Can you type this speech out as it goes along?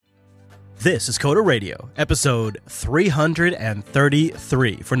This is Coda Radio, episode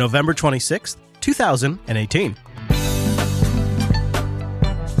 333 for November 26th, 2018.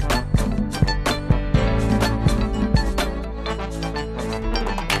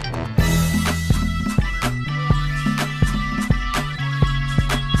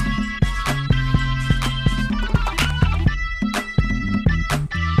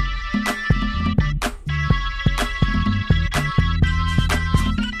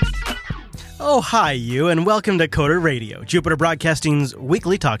 Oh, hi, you, and welcome to Coda Radio, Jupiter Broadcasting's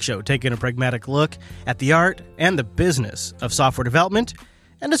weekly talk show, taking a pragmatic look at the art and the business of software development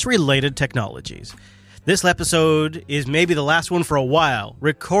and its related technologies. This episode is maybe the last one for a while,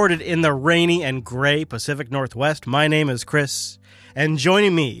 recorded in the rainy and gray Pacific Northwest. My name is Chris, and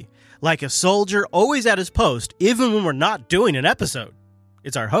joining me, like a soldier always at his post, even when we're not doing an episode,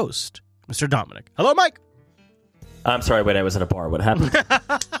 it's our host, Mr. Dominic. Hello, Mike. I'm sorry, wait, I was at a bar. What happened?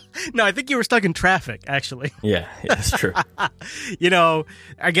 No, I think you were stuck in traffic, actually. Yeah, that's true. You know,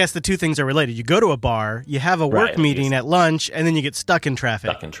 I guess the two things are related. You go to a bar, you have a work meeting at lunch, and then you get stuck in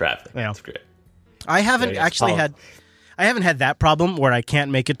traffic. Stuck in traffic. Yeah. That's great. I haven't had that problem where I can't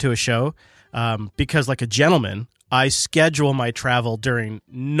make it to a show because, like a gentleman, I schedule my travel during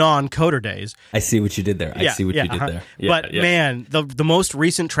non-coder days. I see what you did there. I see what you did there. Yeah, but man, the most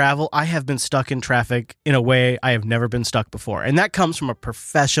recent travel, I have been stuck in traffic in a way I have never been stuck before. And that comes from a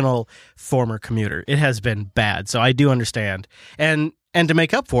professional former commuter. It has been bad. So I do understand. And to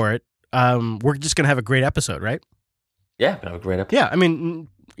make up for it, we're just going to have a great episode, right? Yeah, have a great episode. Yeah, I mean,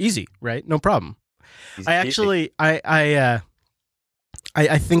 easy, right? No problem. Easy.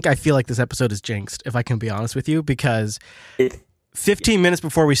 I think I feel like this episode is jinxed, if I can be honest with you, because 15 minutes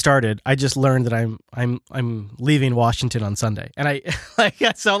before we started, I just learned that I'm leaving Washington on Sunday, and I'm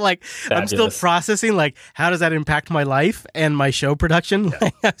still processing how does that impact my life and my show production? Yeah.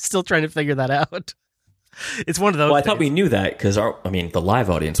 I'm still trying to figure that out. It's one of those. Well, I thought we knew that because the live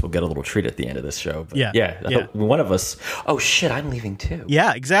audience will get a little treat at the end of this show. But yeah. One of us. Oh shit! I'm leaving too.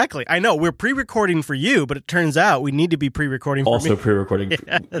 Yeah, exactly. I know we're pre-recording for you, but it turns out we need to be pre-recording for me. Also pre-recording.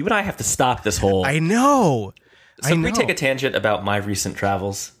 Yeah. You and I have to stop this whole. I know. So can we take a tangent about my recent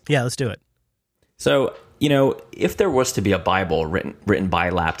travels? Yeah, let's do it. So if there was to be a Bible written by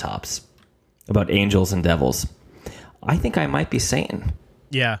laptops about angels and devils, I think I might be Satan.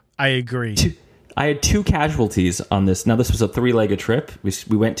 Yeah, I agree. I had two casualties on this. Now, this was a 3-legged trip.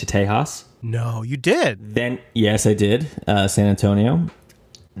 We went to Tejas. No, you did. Then, yes, I did. San Antonio.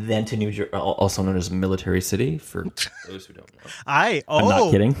 Then to New Jersey, also known as Military City, for those who don't know. I'm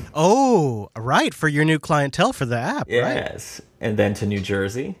not kidding. Oh, right, for your new clientele for the app, yes. Right? And then to New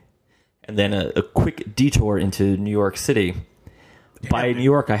Jersey. And then a quick detour into New York City. By New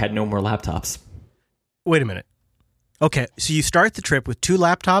York, I had no more laptops. Wait a minute. Okay, so you start the trip with 2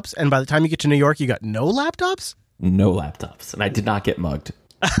 laptops, and by the time you get to New York, you got no laptops? No laptops, and I did not get mugged.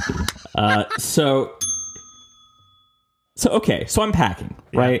 So I'm packing,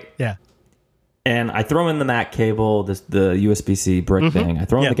 right? Yeah. And I throw in the Mac cable, the USB-C brick thing. I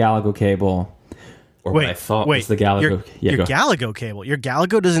throw in the Galago cable, or what I thought was the Galago. Your Galago cable. Your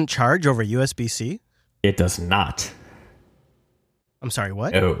Galago doesn't charge over USB-C? It does not. I'm sorry,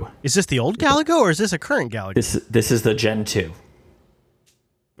 what? No. Is this the old Galago or is this a current Galago? This is the Gen 2.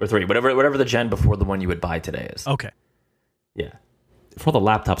 Or 3, whatever the gen before the one you would buy today is. Okay. Yeah. For the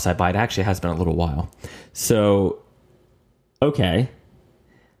laptops I buy, it actually has been a little while. So, okay.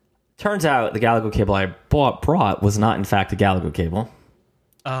 Turns out the Galago cable I brought was not, in fact, a Galago cable.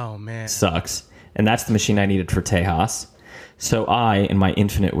 Oh, man. Sucks. And that's the machine I needed for Tejas. So I, in my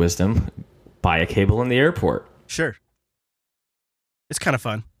infinite wisdom, buy a cable in the airport. Sure. It's kind of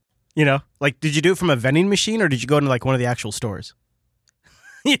fun. Did you do it from a vending machine or did you go into one of the actual stores?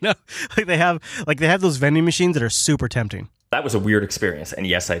 They have those vending machines that are super tempting. That was a weird experience, and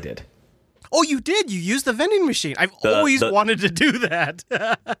yes, I did. Oh, you did? You used the vending machine. I've always wanted to do that.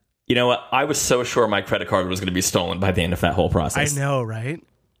 You know what? I was so sure my credit card was going to be stolen by the end of that whole process. I know, right?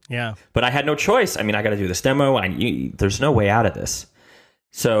 Yeah. But I had no choice. I got to do this demo. There's no way out of this.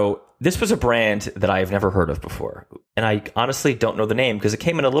 So this was a brand that I have never heard of before. And I honestly don't know the name because it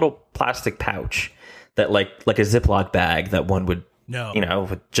came in a little plastic pouch that like a Ziploc bag that one would, not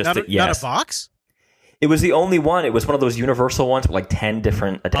a box? It was the only one. It was one of those universal ones with 10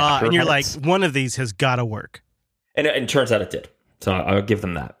 different adapter and you're heads. One of these has got to work. And it turns out it did. So I'll give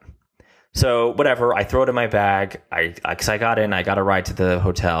them that. So whatever, I throw it in my bag. Because I got in, I got a ride to the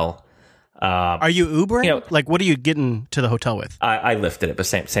hotel. Are you Ubering? What are you getting to the hotel with? I Lyfted it, but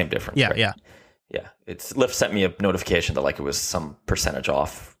same difference. Yeah, right? yeah. It's Lyft sent me a notification that it was some percentage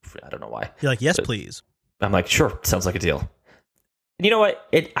off. I don't know why. You're like, yes, please. I'm like, sure, sounds like a deal. And you know what?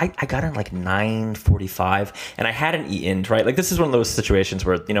 I got in like 9:45, and I hadn't eaten, right? Like, this is one of those situations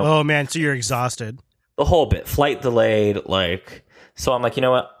where, Oh, man, so you're exhausted. the whole bit, flight delayed, like, so I'm like, you know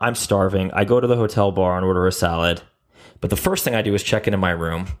what? I'm starving. I go to the hotel bar and order a salad. But the first thing I do is check into my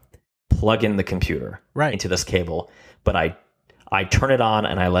room, plug in the computer into this cable. But I turn it on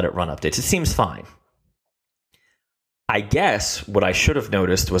and I let it run updates. It seems fine. I guess what I should have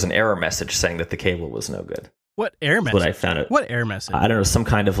noticed was an error message saying that the cable was no good. What error message? What I found it. What error message? I don't know, some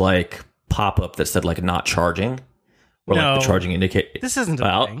kind of like pop-up that said like not charging. Or No. like the charging indicator. This isn't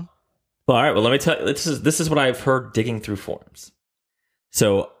a thing. Well, all right. Well, let me tell you. This is what I've heard digging through forums.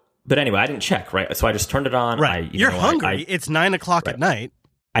 So, but anyway, I didn't check, right? So I just turned it on. Right. You're hungry. It's 9 o'clock at night.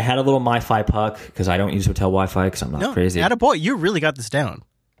 I had a little MiFi puck because I don't use hotel Wi-Fi because I'm not crazy. Attaboy, you really got this down.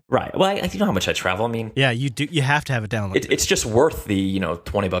 Right. Well, you know how much I travel. I mean, yeah, you do. You have to have it down. It's just worth the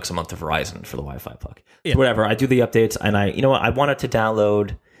 $20 a month of Verizon for the Wi-Fi puck. Yeah. So whatever. I do the updates, and I wanted to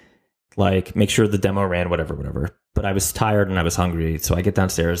download, like, make sure the demo ran, whatever. But I was tired and I was hungry, so I get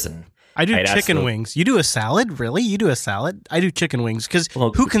downstairs and I do chicken wings. You do a salad? Really? You do a salad? I do chicken wings because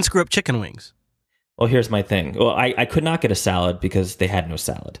who can screw up chicken wings? Well, here's my thing. Well, I could not get a salad because they had no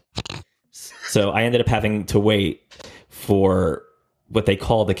salad. So I ended up having to wait for what they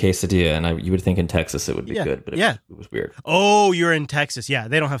call the quesadilla, and you would think in Texas it would be good, but it was weird. Oh, you're in Texas. Yeah,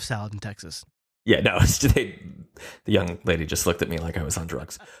 they don't have salad in Texas. Yeah, no, the young lady just looked at me like I was on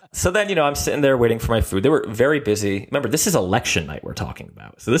drugs. So then, I'm sitting there waiting for my food. They were very busy. Remember, this is election night we're talking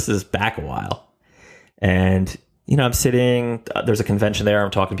about. So this is back a while. And, I'm sitting, there's a convention there.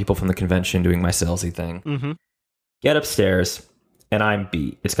 I'm talking to people from the convention, doing my salesy thing. Mm-hmm. Get upstairs, and I'm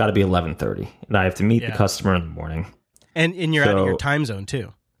beat. It's got to be 11:30, and I have to meet the customer in the morning. And you're out of your time zone,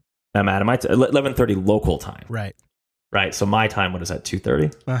 too. I'm out of my 11:30 local time. Right. Right. So my time, what is that,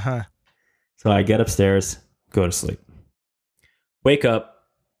 2:30? Uh-huh. So I get upstairs, go to sleep. Wake up,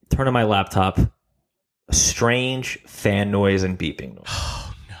 turn on my laptop, a strange fan noise and beeping noise.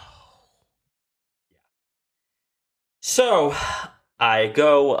 Oh, no. So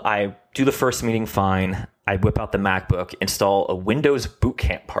I do the first meeting fine. I whip out the MacBook, install a Windows Boot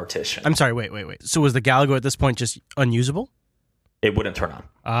Camp partition. I'm sorry, wait. So was the Galago at this point just unusable? It wouldn't turn on.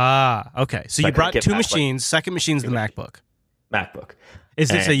 Ah, okay. So you brought two machines. Second machine's the MacBook. MacBook. Is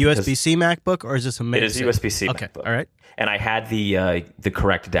this a USB-C MacBook or is this a MagSafe? It is USB-C okay, MacBook. All right. And I had the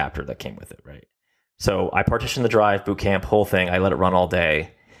correct adapter that came with it, right? So I partitioned the drive, Boot Camp, whole thing. I let it run all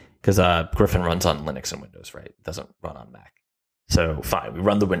day because Griffin runs on Linux and Windows, right? It doesn't run on Mac. So fine, we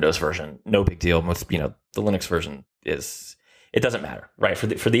run the Windows version, no big deal. Most, the Linux version it doesn't matter, right? For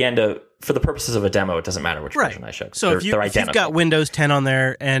the purposes of a demo, it doesn't matter which version I show. So if you've got Windows 10 on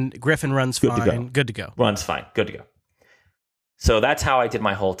there and Griffin runs fine, good to go. Runs fine, good to go. So that's how I did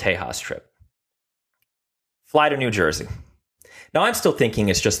my whole Tejas trip. Fly to New Jersey. Now I'm still thinking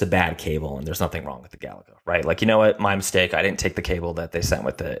it's just a bad cable and there's nothing wrong with the Galago, right? Like, you know what? My mistake. I didn't take the cable that they sent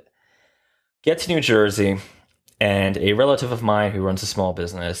with it. Get to New Jersey. And a relative of mine who runs a small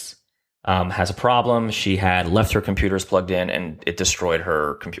business has a problem. She had left her computers plugged in, and it destroyed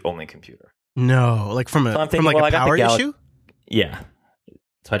her only computer. No, like from a power issue? Yeah.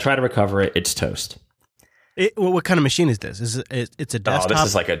 So I try to recover it. It's toast. What kind of machine is this? It's a desktop? Oh,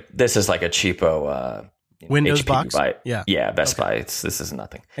 this is like a cheapo Windows HP box? Yeah, Best Buy. This is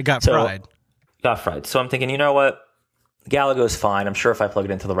nothing. It got fried. So I'm thinking, you know what? Galago's fine. I'm sure if I plug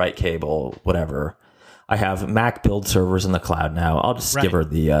it into the right cable, whatever. I have Mac build servers in the cloud now. I'll just give her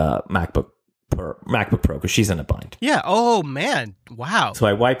the MacBook Pro because she's in a bind. Yeah. Oh, man. Wow. So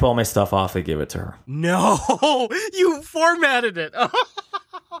I wipe all my stuff off and give it to her. No, you formatted it.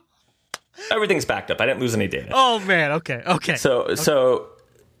 Everything's backed up. I didn't lose any data. Oh, man. Okay. So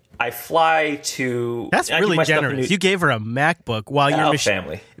I fly to... That's really generous. You gave her a MacBook while you're...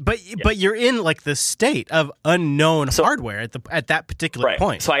 family. But you're in like the state of unknown hardware at that particular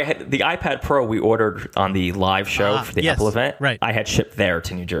point. So I had the iPad Pro we ordered on the live show for the Apple event. Right. I had shipped there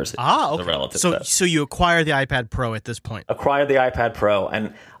to New Jersey. Okay. So you acquire the iPad Pro at this point. Acquired the iPad Pro,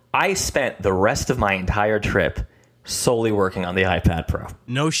 and I spent the rest of my entire trip solely working on the iPad Pro.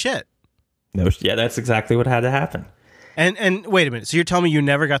 No shit. Yeah, that's exactly what had to happen. And wait a minute. So you're telling me you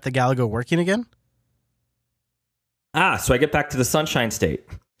never got the Galago working again? So I get back to the Sunshine State.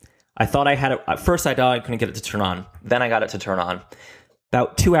 I thought I had it. At first, I thought I couldn't get it to turn on. Then I got it to turn on.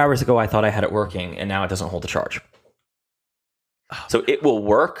 About 2 hours ago, I thought I had it working, and now it doesn't hold a charge. So it will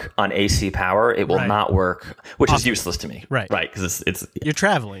work on AC power. It will not work, which is useless to me. Right. Because it's you're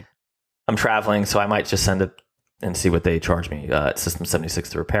traveling. I'm traveling, so I might just send it and see what they charge me at System 76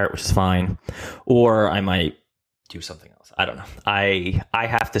 to repair it, which is fine. Or I might do something else. I don't know. I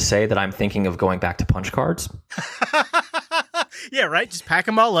have to say that I'm thinking of going back to punch cards. Yeah, right? Just pack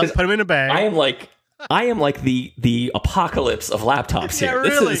them all up, put them in a bag. I am like the apocalypse of laptops here. Yeah,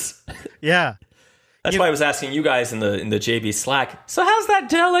 really. This is Yeah. That's why I was asking you guys in the JB Slack. So how's that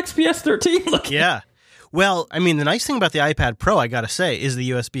Dell XPS 13 looking? Yeah. Well, I mean, the nice thing about the iPad Pro, I got to say, is the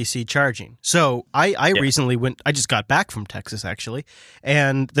USB-C charging. So I recently I just got back from Texas, actually.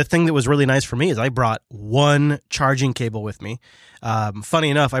 And the thing that was really nice for me is I brought one charging cable with me. Funny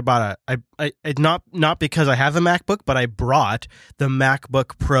enough, I bought not because I have a MacBook, but I brought the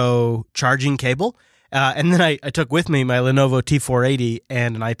MacBook Pro charging cable. And then I took with me my Lenovo T480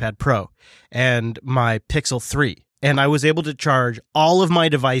 and an iPad Pro and my Pixel 3. And I was able to charge all of my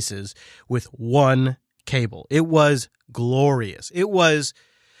devices with one cable. It was glorious. It was,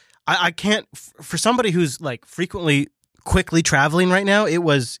 I can't, for somebody who's like quickly traveling right now, it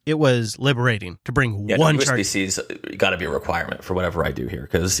was liberating to bring one charge. USB-C's got to be a requirement for whatever I do here,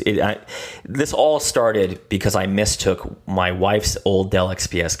 because this all started because I mistook my wife's old Dell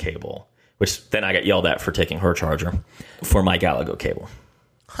XPS cable, which then I got yelled at for taking her charger, for my Galago cable.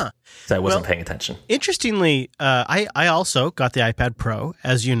 Huh. So I wasn't paying attention. Interestingly, I also got the iPad Pro,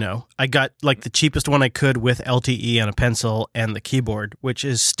 as you know. I got like the cheapest one I could with LTE and a pencil and the keyboard, which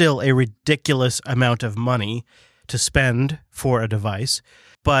is still a ridiculous amount of money to spend for a device.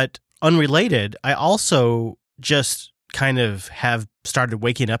 But unrelated, I also just kind of have started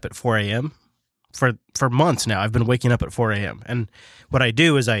waking up at 4 a.m. For months now. I've been waking up at 4 a.m. And what I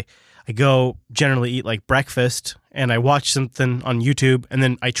do is I go generally eat like breakfast and I watch something on YouTube and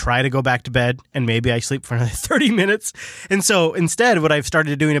then I try to go back to bed and maybe I sleep for another 30 minutes. And so instead, what I've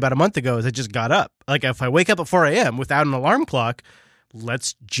started doing about a month ago is I just got up. Like if I wake up at 4 a.m. without an alarm clock,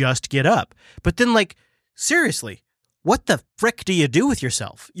 let's just get up. But then like, seriously, what the frick do you do with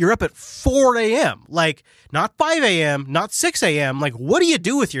yourself? You're up at 4 a.m., like not 5 a.m., not 6 a.m. Like, what do you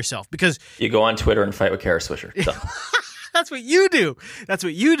do with yourself? Because you go on Twitter and fight with Kara Swisher. That's what you do. That's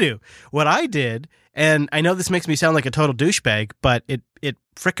what you do. What I did, and I know this makes me sound like a total douchebag, but it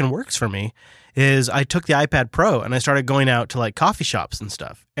frickin' works for me, is I took the iPad Pro and I started going out to like coffee shops and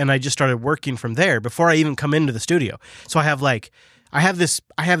stuff. And I just started working from there before I even come into the studio. So I have this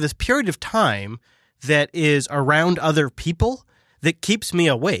period of time that is around other people that keeps me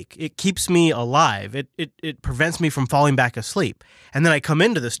awake. It keeps me alive. It prevents me from falling back asleep. And then I come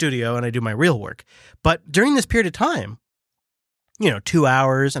into the studio and I do my real work. But during this period of time, 2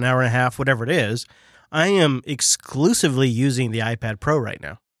 hours, an hour and a half, whatever it is, I am exclusively using the iPad Pro right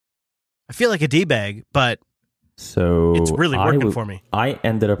now. I feel like a D-bag, but it's really working for me. I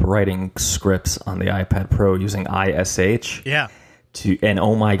ended up writing scripts on the iPad Pro using ISH. Yeah. And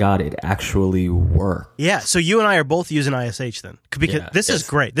oh my God, it actually worked. Yeah, so you and I are both using ISH then, because this is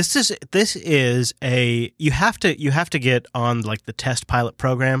great. This is you have to get on like the test pilot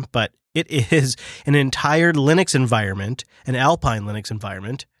program, but it is an entire Linux environment, an Alpine Linux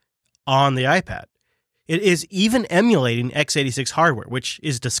environment on the iPad. It is even emulating x86 hardware, which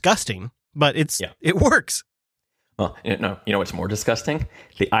is disgusting, but it works. Well, no, you know what's more disgusting?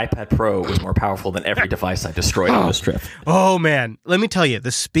 The iPad Pro was more powerful than every device I destroyed on this trip. Oh, man. Let me tell you,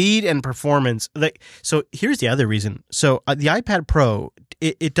 the speed and performance. So here's the other reason. So the iPad Pro,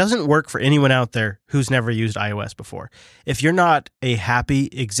 it doesn't work for anyone out there who's never used iOS before. If you're not a happy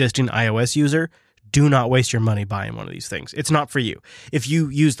existing iOS user, do not waste your money buying one of these things. It's not for you. If you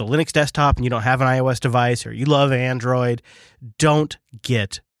use the Linux desktop and you don't have an iOS device or you love Android, don't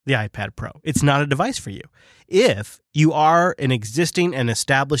get the iPad Pro. It's not a device for you. If you are an existing and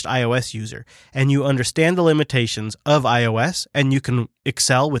established iOS user and you understand the limitations of iOS and you can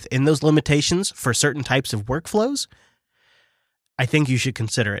excel within those limitations for certain types of workflows, I think you should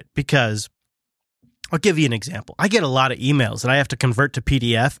consider it, because I'll give you an example. I get a lot of emails that I have to convert to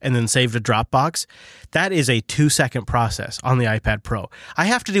PDF and then save to Dropbox. That is a 2-second process on the iPad Pro. I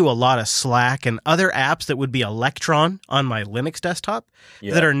have to do a lot of Slack and other apps that would be Electron on my Linux desktop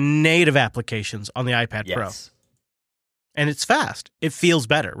that are native applications on the iPad Pro. And it's fast. It feels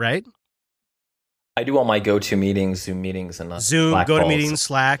better, right? I do all my go-to meetings, Zoom meetings, and Zoom, Slack GoToMeetings, calls,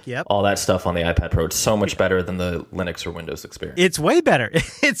 Slack, yep. all that stuff on the iPad Pro. It's so much better than the Linux or Windows experience. It's way better.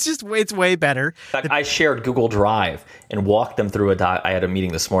 It's way better. In fact, I shared Google Drive and walked them through I had a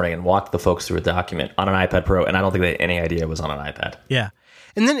meeting this morning and walked the folks through a document on an iPad Pro, and I don't think they had any idea it was on an iPad. Yeah.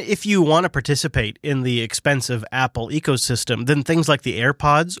 And then if you want to participate in the expensive Apple ecosystem, then things like the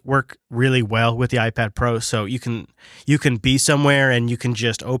AirPods work really well with the iPad Pro. So you can be somewhere and you can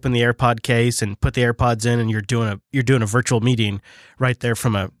just open the AirPod case and put the AirPods in, and you're doing a virtual meeting right there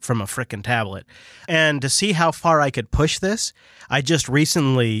from a frickin' tablet. And to see how far I could push this, I just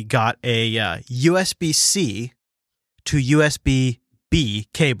recently got a USB-C to USB-B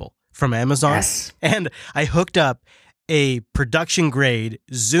cable from Amazon. Yes. And I hooked up a production grade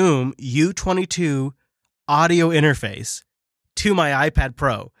Zoom U22 audio interface to my iPad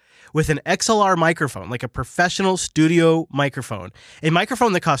Pro with an XLR microphone, like a professional studio microphone, a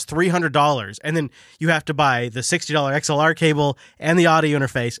microphone that costs $300. And then you have to buy the $60 XLR cable and the audio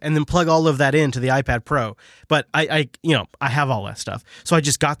interface and then plug all of that into the iPad Pro. But I have all that stuff. So I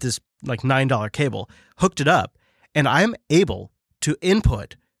just got this like $9 cable, hooked it up, and I'm able to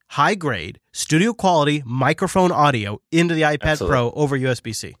input high grade studio quality microphone audio into the iPad Absolutely. Pro over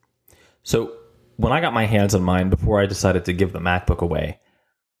USB-C. So when I got my hands on mine, before I decided to give the MacBook away,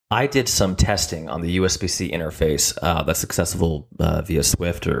 I did some testing on the USB-C interface that's accessible via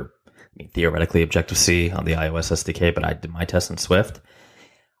Swift or theoretically Objective-C on the iOS SDK, but I did my test in Swift.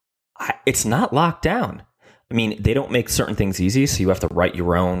 It's not locked down. I mean, they don't make certain things easy, so you have to write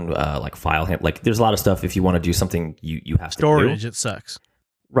your own like file. Like, there's a lot of stuff if you want to do something, you have Storage, to do. it sucks.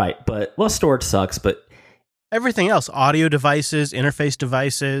 Right, but storage sucks, but Everything else, audio devices, interface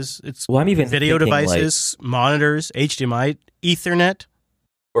devices, I'm even video thinking, devices, monitors, HDMI, Ethernet.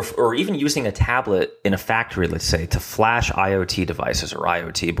 or even using a tablet in a factory, let's say, to flash IoT devices or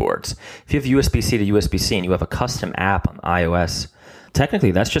IoT boards. If you have USB-C to USB-C and you have a custom app on iOS,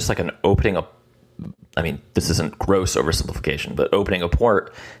 technically that's just like an opening up. I mean, this isn't gross oversimplification, but opening a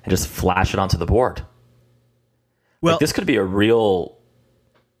port and just flash it onto the board. Well, Like, this could be a real.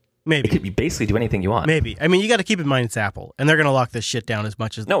 maybe. It could be basically do anything you want. Maybe. I mean, you got to keep in mind it's Apple, and they're going to lock this shit down as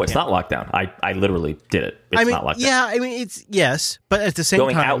much as No, they it's can. not locked down. I literally did it. It's I mean, not locked down. yeah, I mean, it's yes, but at the same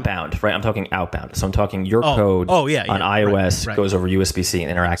Going time, outbound, right? I'm talking outbound. So I'm talking your code yeah, on right, iOS right. goes over USB-C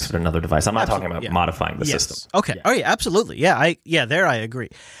and interacts with another device. I'm not talking about yeah. modifying the yes. system. Okay. Yeah. Oh yeah, absolutely. Yeah, there I agree.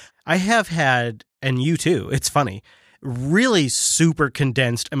 I have had, and you too. It's funny, really super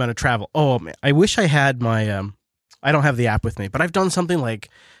condensed amount of travel. Oh man, I wish I had my. I don't have the app with me, but I've done something like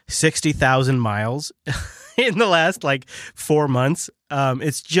 60,000 miles in the last like 4 months.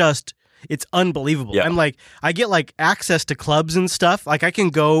 It's unbelievable. Yeah. I'm like, I get like access to clubs and stuff. Like I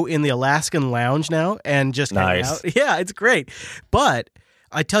can go in the Alaskan lounge now and just hang Nice. out. Yeah, it's great. But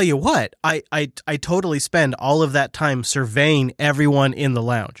I tell you what, I totally spend all of that time surveying everyone in the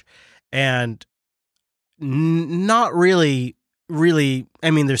lounge, and not really.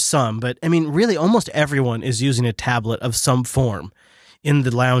 I mean, there's some, but I mean, really almost everyone is using a tablet of some form in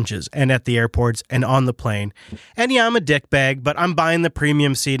the lounges and at the airports and on the plane. And yeah, I'm a dickbag, but I'm buying the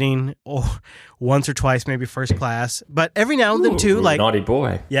premium seating once or twice, maybe first class. But every now and then too, Ooh, like, naughty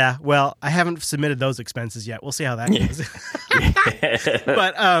boy. yeah, well, I haven't submitted those expenses yet. We'll see how that goes.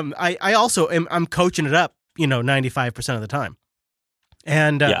 But I also I'm coaching it up, 95% of the time.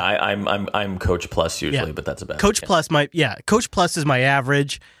 And Yeah, I'm Coach Plus usually, but that's about Coach it. Plus Coach Plus is my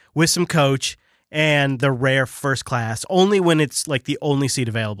average with some Coach and the rare first class, only when it's like the only seat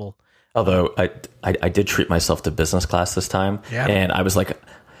available. Although I did treat myself to business class this time, Yeah. and I was like,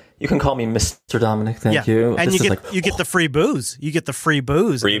 you can call me Mr. Dominic, thank you. And This you is get the free booze. You get the free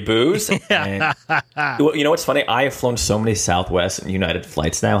booze. free booze. Yeah. And, well, you know what's funny? I have flown so many Southwest and United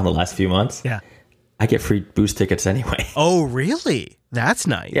flights now in the last few months. Yeah. I get free booze tickets anyway. Oh, really? That's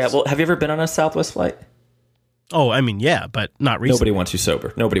nice. Yeah, well, have you ever been on a Southwest flight? Oh, I mean, yeah, but not recently. Nobody wants you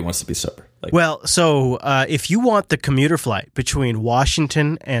sober. Nobody wants to be sober. Like, Well, so if you want the commuter flight between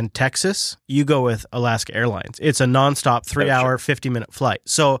Washington and Texas, you go with Alaska Airlines. It's a nonstop 3-hour, 50-minute flight.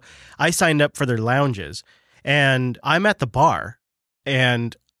 So I signed up for their lounges, and I'm at the bar,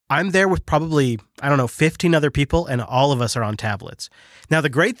 and I'm there with probably, 15 other people, and all of us are on tablets. Now, the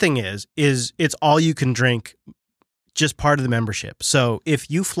great thing is it's all you can drink, just part of the membership. So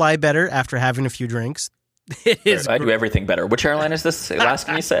if you fly better after having a few drinks, it is I do everything better. Which airline is this?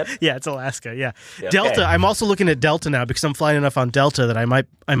 Alaska, you said? Yeah, it's Alaska. Yeah, Okay. Delta. I'm also looking at Delta now because I'm flying enough on Delta that I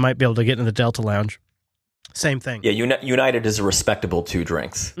might be able to get in the Delta lounge. Same thing. Yeah, United is a respectable 2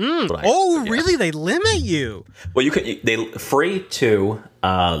 drinks. But Oh, yeah. really? They limit you. Well, they free 2.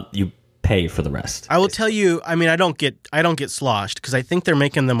 You pay for the rest. I will tell you. I mean, I don't get sloshed because I think they're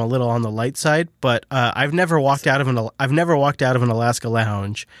making them a little on the light side. But I've never walked out of an Alaska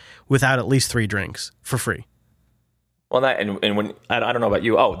lounge without at least 3 drinks for free. Well, and when I don't know about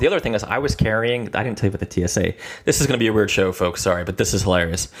you. Oh, the other thing is I was carrying. I didn't tell you about the TSA. This is going to be a weird show, folks. Sorry, but this is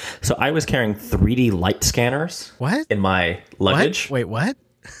hilarious. So I was carrying 3D light scanners. What? In my luggage? What? Wait, what?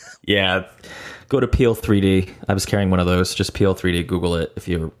 Yeah. Go to Peel 3D. I was carrying one of those. Just Peel 3D. Google it if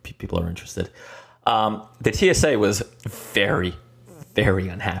people are interested. The TSA was very, very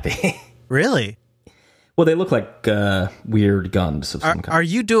unhappy. Really? Well, they look like weird guns of some kind. Are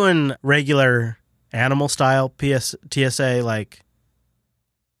you doing regular animal style TSA, like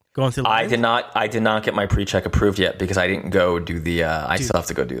going through? I did not get my pre-check approved yet because I didn't go do the. I still have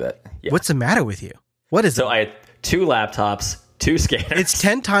to go do that. Yeah. What's the matter with you? What is So it? 2 laptops, 2 scanners. It's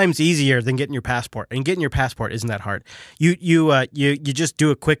 10 times easier than getting your passport, and getting your passport isn't that hard. You just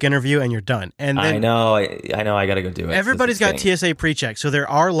do a quick interview and you're done. And then I know. I got to go do it. Everybody's got TSA pre-check, so there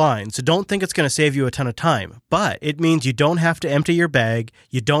are lines. So don't think it's going to save you a ton of time, but it means you don't have to empty your bag.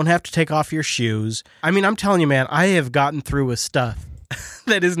 You don't have to take off your shoes. I mean, I'm telling you, man, I have gotten through with stuff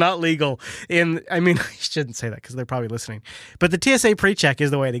that is not legal. I shouldn't say that because they're probably listening. But the TSA pre-check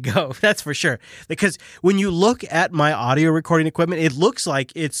is the way to go. That's for sure. Because when you look at my audio recording equipment, it looks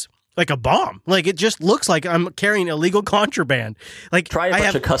like it's like a bomb. Like it just looks like I'm carrying illegal contraband. Like try a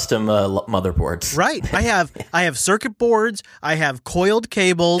bunch of custom motherboards. Right. I have circuit boards. I have coiled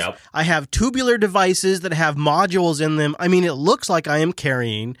cables. Yep. I have tubular devices that have modules in them. I mean, it looks like I am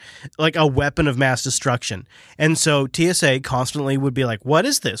carrying like a weapon of mass destruction. And so TSA constantly would be like, "What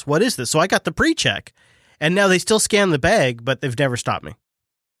is this? What is this?" So I got the pre-check, and now they still scan the bag, but they've never stopped me.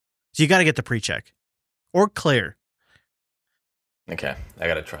 So you got to get the pre-check or clear. Okay, I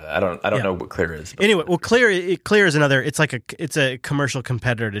got to try that. I don't know what Clear is. Anyway, well, Clear is another. It's a commercial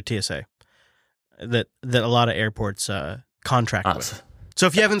competitor to TSA that a lot of airports contract with. So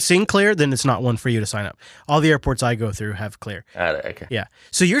if you haven't seen Clear, then it's not one for you to sign up. All the airports I go through have Clear. Okay. Yeah.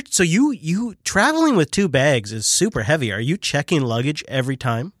 So you traveling with 2 bags is super heavy. Are you checking luggage every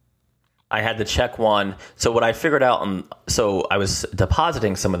time? I had to check one. So what I figured out, so I was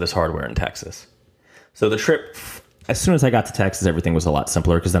depositing some of this hardware in Texas. So the trip. As soon as I got to Texas, everything was a lot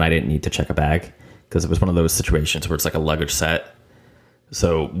simpler because then I didn't need to check a bag because it was one of those situations where it's like a luggage set.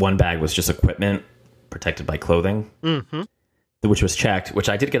 So one bag was just equipment protected by clothing, which was checked, which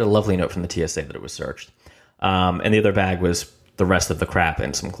I did get a lovely note from the TSA that it was searched. And the other bag was the rest of the crap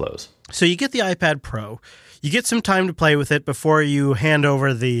and some clothes. So you get the iPad Pro. You get some time to play with it before you hand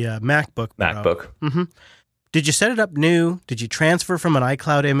over the MacBook Pro. MacBook. Did you set it up new? Did you transfer from an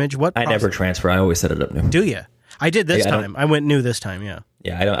iCloud image? I never transfer. I always set it up new. Do you? I did this time. I went new this time, yeah.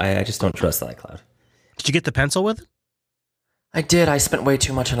 Yeah, I just don't trust the iCloud. Did you get the pencil with it? I did. I spent way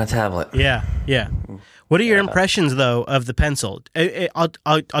too much on a tablet. Yeah. What are your impressions, though, of the pencil?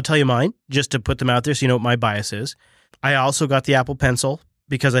 I'll tell you mine, just to put them out there so you know what my bias is. I also got the Apple Pencil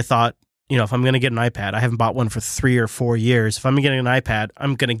because I thought, if I'm going to get an iPad, I haven't bought one for 3 or 4 years. If I'm getting an iPad,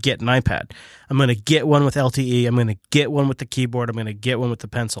 I'm going to get an iPad. I'm going to get one with LTE. I'm going to get one with the keyboard. I'm going to get one with the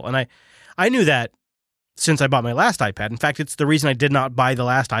pencil. And I knew that since I bought my last iPad. In fact, it's the reason I did not buy the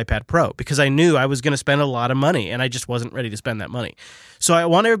last iPad Pro, because I knew I was going to spend a lot of money and I just wasn't ready to spend that money. So I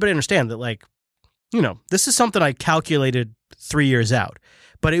want everybody to understand that, this is something I calculated 3 years out,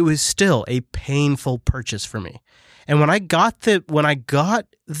 but it was still a painful purchase for me. And when I got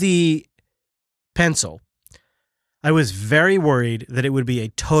the pencil, I was very worried that it would be a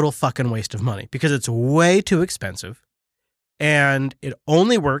total fucking waste of money because it's way too expensive. And it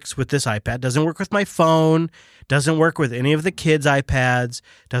only works with this iPad, doesn't work with my phone, doesn't work with any of the kids' iPads,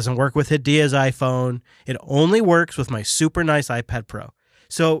 doesn't work with Hadia's iPhone. It only works with my super nice iPad Pro.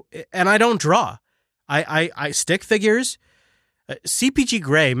 So, and I don't draw. I stick figures. CPG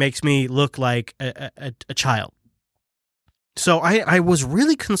Gray makes me look like a child. So I was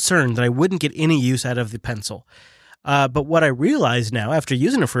really concerned that I wouldn't get any use out of the pencil. But what I realize now, after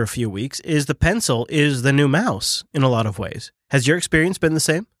using it for a few weeks, is the pencil is the new mouse in a lot of ways. Has your experience been the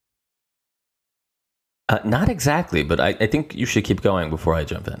same? Not exactly, but I think you should keep going before I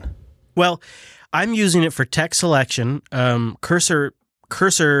jump in. Well, I'm using it for text selection, cursor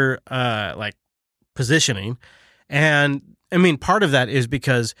like positioning, and I mean, part of that is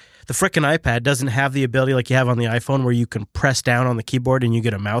because the frickin' iPad doesn't have the ability like you have on the iPhone where you can press down on the keyboard and you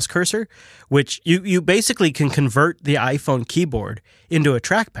get a mouse cursor, which you basically can convert the iPhone keyboard into a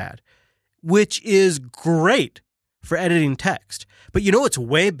trackpad, which is great for editing text. But what's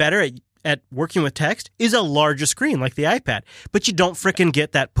way better at working with text is a larger screen like the iPad, but you don't frickin'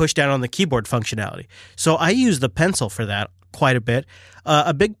 get that push down on the keyboard functionality. So I use the pencil for that quite a bit.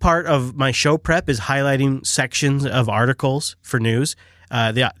 A big part of my show prep is highlighting sections of articles for news.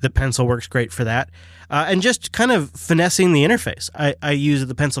 The pencil works great for that. And just kind of finessing the interface. I use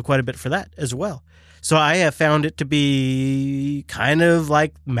the pencil quite a bit for that as well. So I have found it to be kind of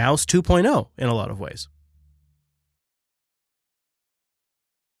like Mouse 2.0 in a lot of ways.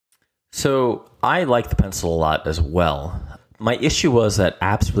 So I like the pencil a lot as well. My issue was that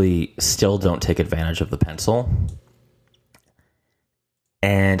apps really still don't take advantage of the pencil.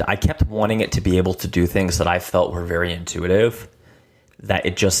 And I kept wanting it to be able to do things that I felt were very intuitive that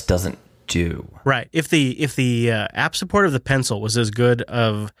it just doesn't do. Right. If the app support of the pencil was as good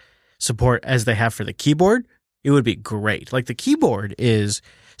of support as they have for the keyboard, it would be great. Like the keyboard is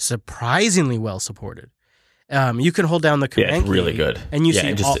surprisingly well supported. You can hold down the command key. Really good. And you see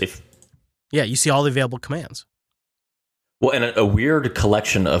you see all the available commands. Well, and a weird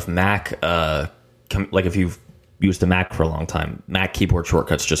collection of Mac, like if you've used a Mac for a long time, Mac keyboard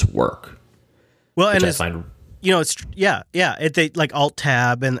shortcuts just work. Well, and I find, it's they like Alt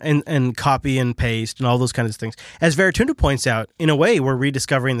Tab and copy and paste and all those kinds of things. As Veritunda points out, in a way, we're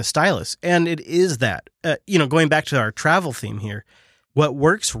rediscovering the stylus, and it is that. Going back to our travel theme here, what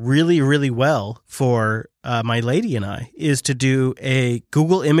works really, really well for my lady and I is to do a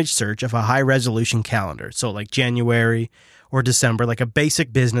Google image search of a high resolution calendar. So like January or December, like a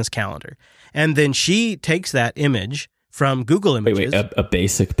basic business calendar. And then she takes that image from Google Images. Wait, a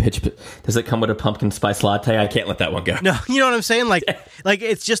basic pitch. Does it come with a pumpkin spice latte? I can't let that one go. No, you know what I'm saying? Like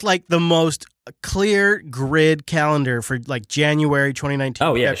it's just like the most clear grid calendar for like January 2019.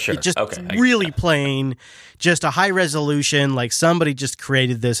 Oh, yeah, sure. It's just okay, really plain, just a high resolution, like somebody just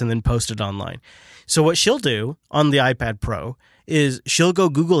created this and then posted online. So what she'll do on the iPad Pro is she'll go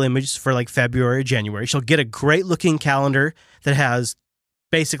Google Images for like February, January. She'll get a great looking calendar that has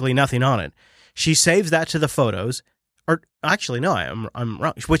basically nothing on it. She saves that to the photos. Or actually, no, I'm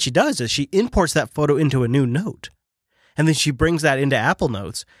wrong. What she does is she imports that photo into a new note, and then she brings that into Apple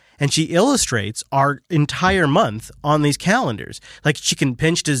Notes, and she illustrates our entire month on these calendars. Like she can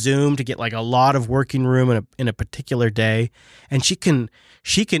pinch to zoom to get like a lot of working room in a particular day, and she can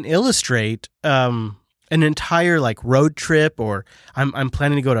illustrate an entire like road trip. Or I'm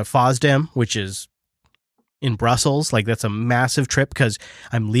planning to go to FOSDEM, which is in Brussels. Like that's a massive trip because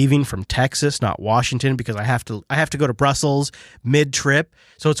I'm leaving from Texas, not Washington, because I have to go to Brussels mid-trip.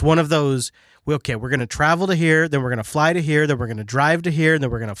 So it's one of those, okay, we're going to travel to here, then we're going to fly to here, then we're going to drive to here, then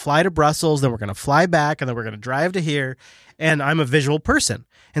we're going to fly to Brussels, then we're going to fly back, and then we're going to drive to here. And I'm a visual person.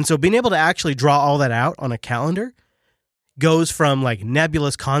 And so being able to actually draw all that out on a calendar goes from like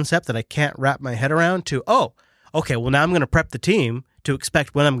nebulous concept that I can't wrap my head around to, oh, okay, well now I'm going to prep the team to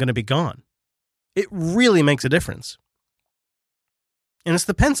expect when I'm going to be gone. It really makes a difference. And it's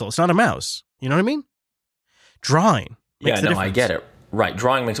the pencil. It's not a mouse. You know what I mean? Drawing makes the difference. I get it. Right.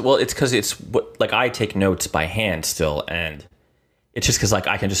 Drawing makes... Well, it's because it's... Like, I take notes by hand still, and it's just because, like,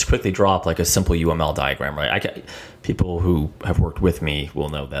 I can just quickly draw up, like, a simple UML diagram, right? People who have worked with me will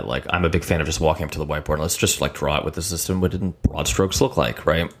know that, like, I'm a big fan of just walking up to the whiteboard and let's just, like, draw it with the system. What did broad strokes look like,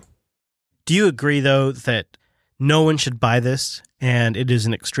 right? Do you agree, though, that no one should buy this, and it is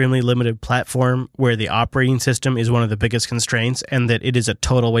an extremely limited platform where the operating system is one of the biggest constraints, and that it is a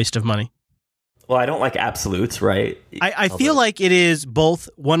total waste of money? Well, I don't like absolutes, right? I feel like it is both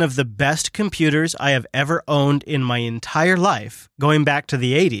one of the best computers I have ever owned in my entire life, going back to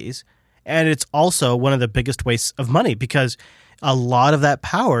the 80s, and it's also one of the biggest wastes of money because a lot of that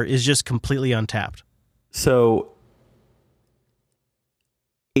power is just completely untapped. So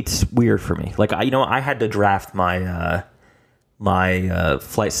it's weird for me. Like, I had to draft my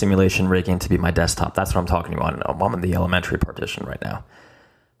flight simulation rigging to be my desktop. That's what I'm talking about. I'm in the elementary partition right now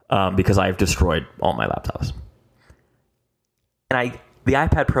because I've destroyed all my laptops. And the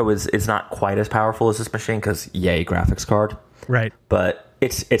iPad Pro is not quite as powerful as this machine because, yay, graphics card. Right. But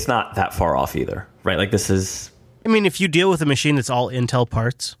it's not that far off either, right? Like, this is... I mean, if you deal with a machine that's all Intel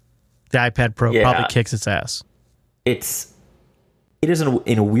parts, the iPad Pro probably kicks its ass. It is,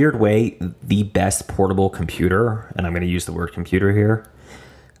 in a weird way, the best portable computer, and I'm going to use the word computer here,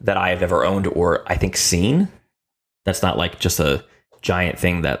 that I have ever owned or, I think, seen. That's not like just a giant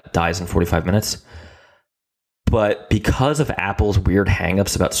thing that dies in 45 minutes. But because of Apple's weird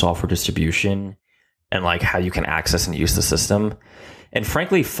hangups about software distribution and like how you can access and use the system, and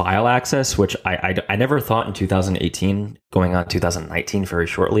frankly, file access, which I never thought in 2018, going on 2019 very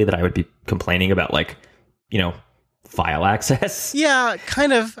shortly, that I would be complaining about, like, file access. Yeah,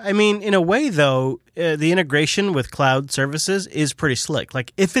 kind of. I mean, in a way, though, the integration with cloud services is pretty slick.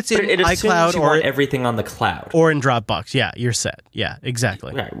 Like, if it's in iCloud or everything on the cloud or in Dropbox, yeah, you're set. Yeah,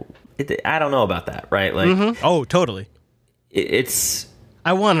 exactly. Right. I don't know about that, right? Like, oh, totally.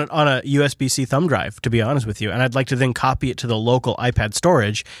 I want it on a USB-C thumb drive, to be honest with you, and I'd like to then copy it to the local iPad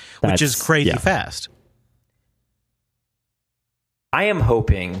storage, which is crazy fast. I am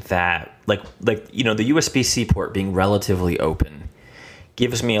hoping that, like the USB-C port being relatively open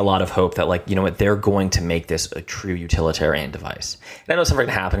gives me a lot of hope that, like, they're going to make this a true utilitarian device. And I know it's never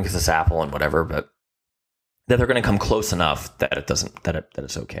going to happen because it's Apple and whatever, but that they're going to come close enough that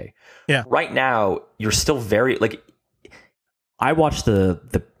it's okay. Yeah. Right now, you're still very, like, I watched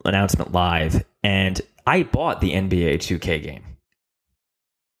the announcement live, and I bought the NBA 2K game.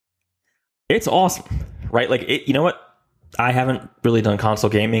 It's awesome, right? Like, you know what? I haven't really done console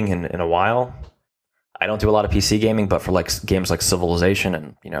gaming in a while. I don't do a lot of PC gaming, but for like games like Civilization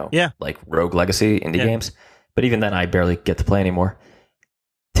and, like Rogue Legacy indie games. But even then, I barely get to play anymore.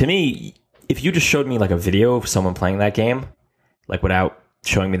 To me, if you just showed me like a video of someone playing that game, like without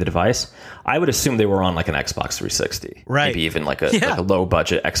showing me the device, I would assume they were on like an Xbox 360, right? Maybe even like a low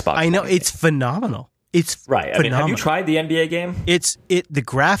budget Xbox. I know, it's phenomenal. It's right. I mean, have you tried the NBA game? The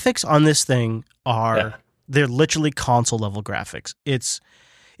graphics on this thing are they're literally console level graphics. It's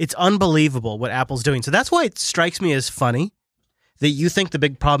unbelievable what Apple's doing. So that's why it strikes me as funny that you think the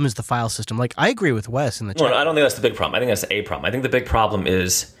big problem is the file system. Like, I agree with Wes in the chat. Well, I don't think that's the big problem. I think that's a problem. I think the big problem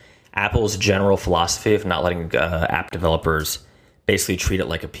is Apple's general philosophy of not letting app developers basically treat it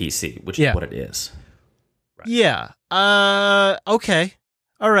like a PC, which is what it is. Right. Yeah. Okay.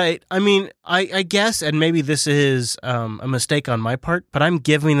 All right. I mean, I guess, and maybe this is a mistake on my part, but I'm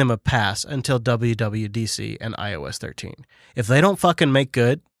giving them a pass until WWDC and iOS 13. If they don't fucking make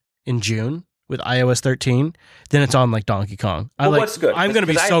good in June with iOS 13, then it's on like Donkey Kong. What's good? I'm going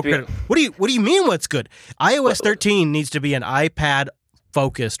to be so critical. What do you mean what's good? iOS 13 needs to be an iPad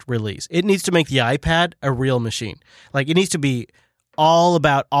focused release. It needs to make the iPad a real machine. Like, it needs to be all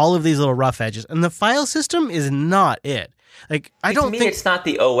about all of these little rough edges, and the file system is not it. Like, I don't think it's not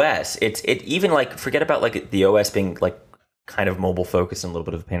the OS. It even like forget about like the OS being like kind of mobile focused and a little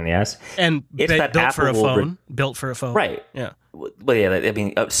bit of a pain in the ass. And it's that built Apple for a phone. Built for a phone. Right. Yeah. Well, yeah. I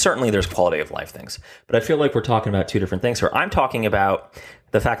mean, certainly there's quality of life things, but I feel like we're talking about two different things here. I'm talking about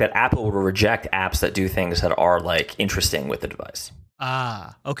the fact that Apple will reject apps that do things that are like interesting with the device.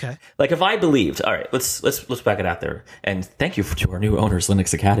 Ah, okay. Like if I believed, all right, let's back it out there. And thank you to our new owners,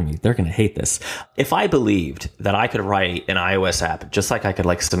 Linux Academy. They're going to hate this. If I believed that I could write an iOS app just like I could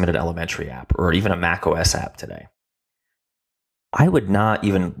like submit an elementary app or even a Mac OS app today, I would not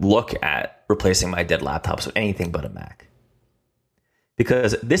even look at replacing my dead laptops with anything but a Mac.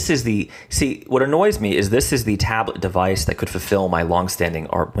 Because what annoys me is this is the tablet device that could fulfill my longstanding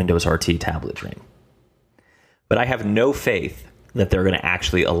Windows RT tablet dream. But I have no faith that they're going to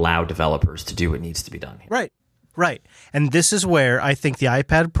actually allow developers to do what needs to be done here. Right. And this is where I think the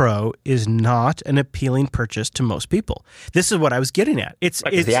iPad Pro is not an appealing purchase to most people. This is what I was getting at. It's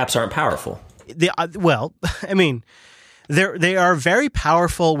the apps aren't powerful. Well, I mean, they are very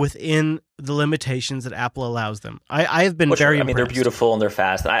powerful within the limitations that Apple allows them. I have been very impressed. They're beautiful and they're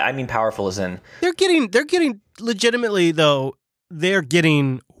fast. I mean powerful as in they're getting legitimately though. They're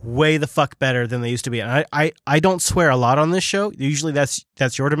getting way the fuck better than they used to be. And I don't swear a lot on this show. Usually that's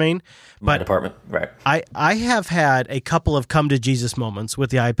your domain. My department, right. I have had a couple of come to Jesus moments with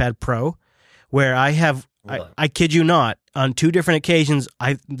the iPad Pro where I have, really? I kid you not, on two different occasions,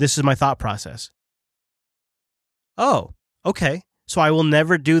 this is my thought process. Oh, okay. So I will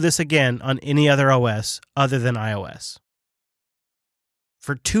never do this again on any other OS other than iOS.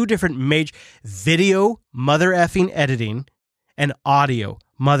 For two different major video mother effing editing and audio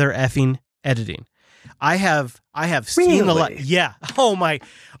mother effing editing. I have seen the light. Yeah. Oh my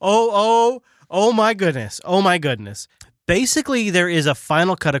goodness. Oh my goodness. Basically, there is a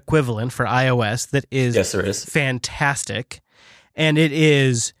Final Cut equivalent for iOS that is, yes, there is, fantastic, and it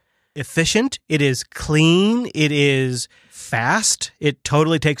is efficient. It is clean. It is fast. It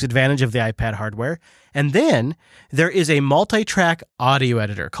totally takes advantage of the iPad hardware. And then there is a multi-track audio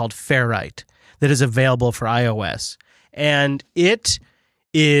editor called Fairlight that is available for iOS. And it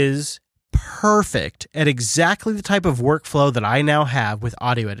is perfect at exactly the type of workflow that I now have with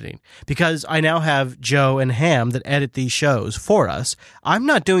audio editing. Because I now have Joe and Ham that edit these shows for us. I'm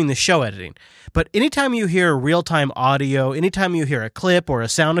not doing the show editing. But anytime you hear real-time audio, anytime you hear a clip or a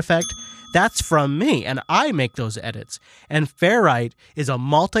sound effect, that's from me, and I make those edits. And Fairlight is a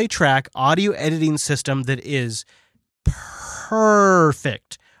multi-track audio editing system that is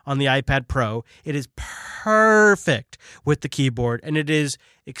perfect on the iPad Pro. It is perfect with the keyboard, and it is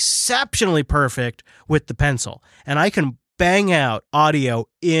exceptionally perfect with the pencil. And I can bang out audio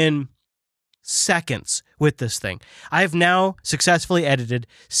in seconds with this thing. I have now successfully edited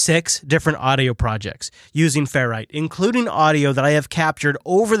 6 different audio projects using Fairlight, including audio that I have captured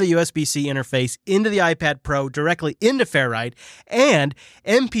over the USB-C interface into the iPad Pro directly into Fairlight, and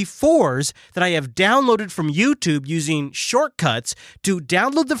MP4s that I have downloaded from YouTube using shortcuts to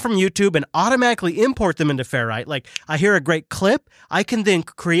download them from YouTube and automatically import them into Fairlight. Like, I hear a great clip, I can then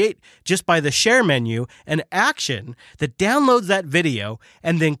create, just by the share menu, an action that downloads that video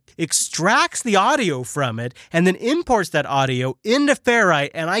and then extracts the audio from it and then imports that audio into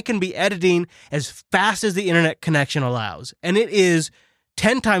Fairlight, and I can be editing as fast as the internet connection allows. And it is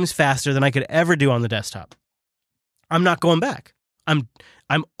 10 times faster than I could ever do on the desktop. I'm not going back.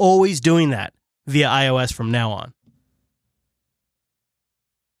 I'm always doing that via iOS from now on.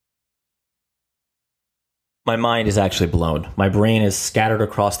 My mind is actually blown. My brain is scattered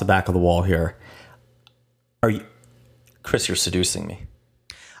across the back of the wall here. Chris, you're seducing me.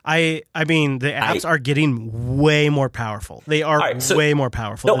 I mean, the apps are getting way more powerful. They are way more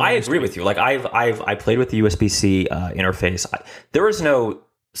powerful. No, I agree with you. Like I played with the USB-C interface. There was no,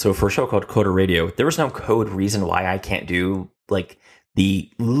 so for a show called Coder Radio, there was no code reason why I can't do like the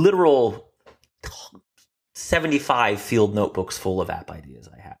literal 75 field notebooks full of app ideas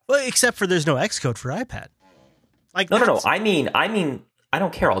I have. Well, except for there's no Xcode for iPad. Like no. I mean, I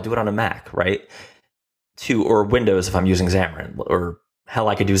don't care. I'll do it on a Mac, right? Or Windows if I'm using Xamarin, or hell,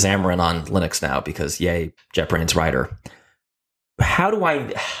 I could do Xamarin on Linux now because yay, JetBrains writer. How do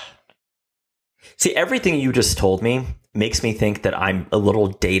I see? Everything you just told me makes me think that I'm a little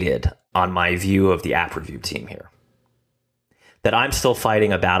dated on my view of the app review team here. That I'm still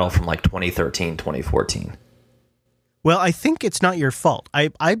fighting a battle from like 2013, 2014. Well, I think it's not your fault.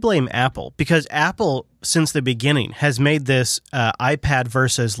 I blame Apple because Apple, since the beginning, has made this iPad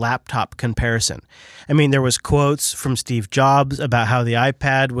versus laptop comparison. I mean, there was quotes from Steve Jobs about how the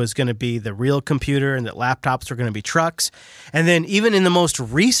iPad was going to be the real computer and that laptops were going to be trucks. And then even in the most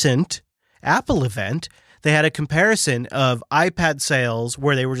recent Apple event, they had a comparison of iPad sales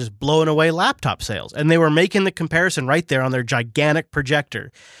where they were just blowing away laptop sales. And they were making the comparison right there on their gigantic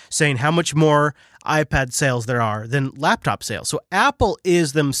projector, saying how much more iPad sales there are than laptop sales. So Apple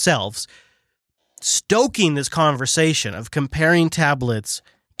is themselves stoking this conversation of comparing tablets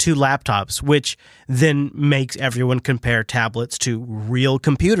to laptops, which then makes everyone compare tablets to real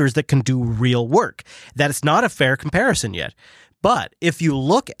computers that can do real work. That is not a fair comparison yet. But if you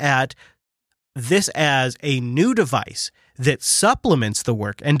look at this as a new device that supplements the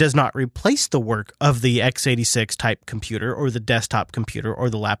work and does not replace the work of the x86 type computer or the desktop computer or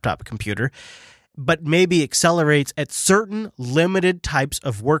the laptop computer, but maybe accelerates at certain limited types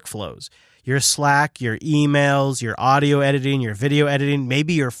of workflows. Your Slack, your emails, your audio editing, your video editing,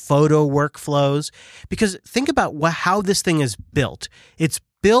 maybe your photo workflows. Because think about how this thing is built. It's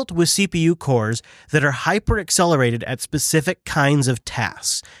built with CPU cores that are hyper accelerated at specific kinds of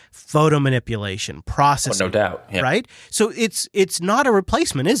tasks. Photo manipulation, processing. Oh, no doubt. Yeah. Right? So it's not a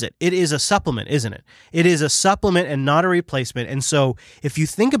replacement, is it? It is a supplement, isn't it? It is a supplement and not a replacement. And so if you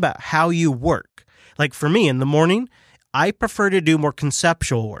think about how you work, like for me in the morning, I prefer to do more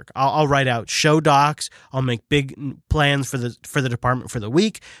conceptual work. I'll write out show docs. I'll make big plans for the department for the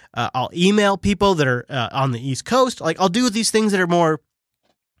week. I'll email people that are on the East Coast. Like I'll do these things that are more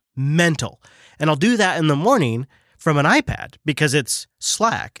mental. And I'll do that in the morning from an iPad because it's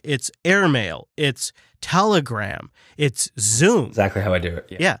Slack, it's Airmail, it's Telegram, it's Zoom. Exactly how I do it.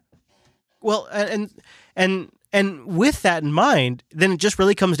 Yeah. Well, and with that in mind, then it just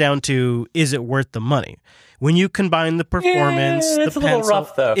really comes down to, is it worth the money? When you combine the performance, it's the a pencil, little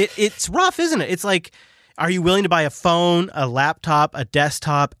rough though. It's rough, isn't it? It's like, are you willing to buy a phone, a laptop, a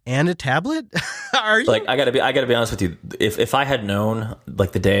desktop, and a tablet? Are you? Like I gotta be honest with you. If I had known,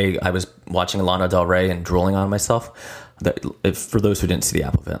 like the day I was watching Lana Del Rey and drooling on myself, for those who didn't see the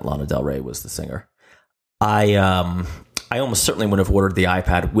Apple event, Lana Del Rey was the singer. I almost certainly would have ordered the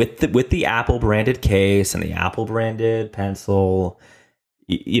iPad with the Apple branded case and the Apple branded pencil.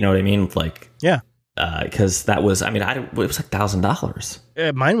 You know what I mean? Like yeah. Because that was, it was like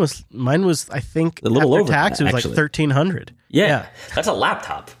 $1,000. Mine was, I think, a little after over tax, that, it was actually. like $1,300. Yeah, that's a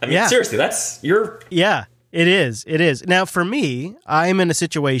laptop. Seriously, that's your. Yeah, it is. It is. Now, for me, I'm in a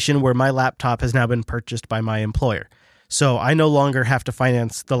situation where my laptop has now been purchased by my employer, so I no longer have to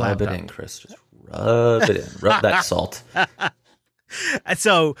finance the laptop. Rub it in, Chris. Just rub it in. Rub that salt.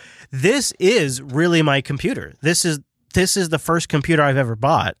 So this is really my computer. This is the first computer I've ever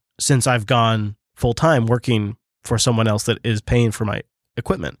bought since I've gone full-time working for someone else that is paying for my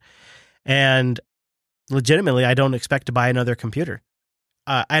equipment. And legitimately, I don't expect to buy another computer.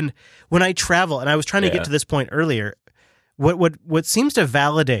 And when I travel, and I was trying to get to this point earlier, what seems to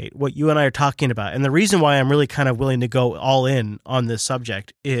validate what you and I are talking about, and the reason why I'm really kind of willing to go all in on this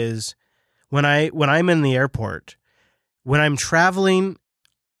subject is when I'm in the airport, when I'm traveling,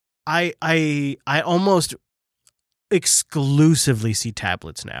 I almost exclusively see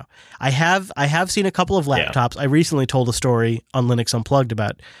tablets now. I have seen a couple of laptops. I recently told a story on Linux Unplugged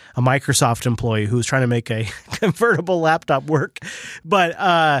about a Microsoft employee who was trying to make a convertible laptop work.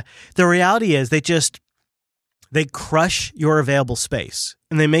 But the reality is they crush your available space,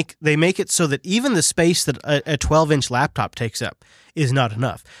 and they make it so that even the space that a 12-inch laptop takes up is not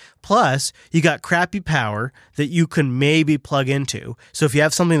enough. Plus, you got crappy power that you can maybe plug into. So if you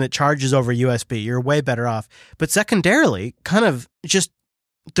have something that charges over USB, you're way better off. But secondarily, kind of just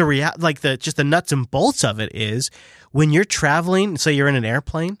the nuts and bolts of it is when you're traveling, say you're in an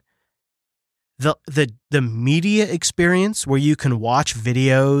airplane, the media experience where you can watch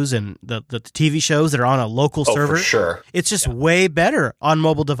videos and the TV shows that are on a local server. For sure. It's just way better on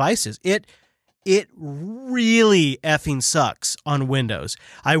mobile devices. It really effing sucks on Windows.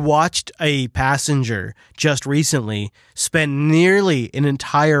 I watched a passenger just recently spend nearly an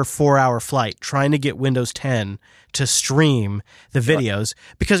entire 4-hour flight trying to get Windows 10 to stream the videos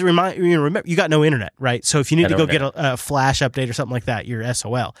because remember you got no internet, right? So if you need to go get a Flash update or something like that, you're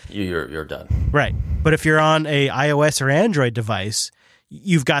SOL. You're done. Right. But if you're on a iOS or Android device,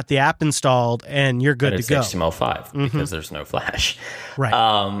 you've got the app installed and you're good and to go. It's HTML5 because there's no Flash.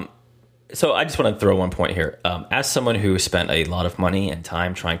 Right. So I just want to throw one point here. As someone who spent a lot of money and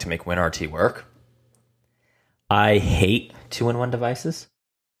time trying to make WinRT work, I hate 2-in-1 devices.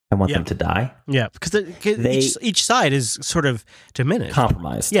 I want them to die. Yeah, because each side is sort of diminished.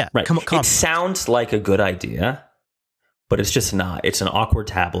 Compromised. Yeah, right. It sounds like a good idea, but it's just not. It's an awkward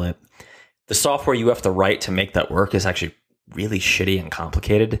tablet. The software you have to write to make that work is actually really shitty and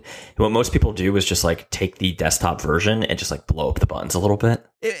complicated. And what most people do is just like take the desktop version and just like blow up the buttons a little bit.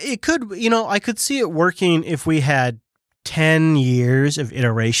 It could, I could see it working if we had 10 years of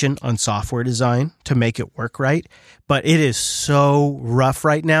iteration on software design to make it work right. But it is so rough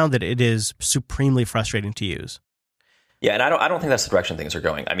right now that it is supremely frustrating to use. Yeah, and I don't think that's the direction things are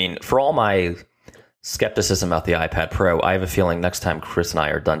going. I mean, for all my skepticism about the iPad Pro, I have a feeling next time Chris and I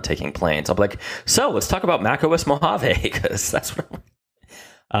are done taking planes, I'll be like, so let's talk about macOS Mojave, because that's what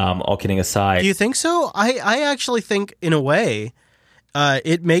all kidding aside. Do you think so? I actually think, in a way,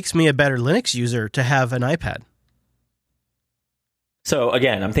 it makes me a better Linux user to have an iPad. So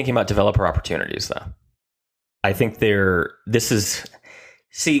again, I'm thinking about developer opportunities, though. I think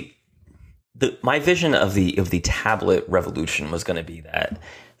my vision of the tablet revolution was going to be that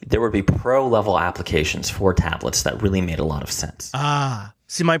there would be pro-level applications for tablets that really made a lot of sense.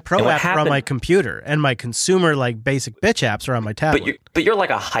 See, my pro apps are on my computer, and my consumer, like, basic bitch apps are on my tablet. But you're like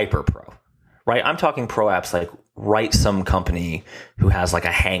a hyper pro, right? I'm talking pro apps like write some company who has like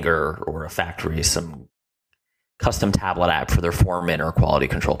a hangar or a factory, some custom tablet app for their foreman or quality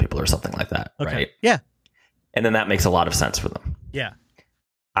control people or something like that, okay. Right? Yeah. And then that makes a lot of sense for them. Yeah.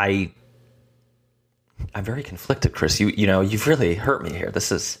 I'm very conflicted, Chris. You've really hurt me here.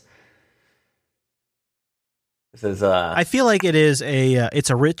 This is I feel like it is it's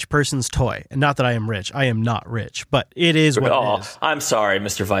a rich person's toy, and not that I am rich. I am not rich, but it is what it is. I'm sorry,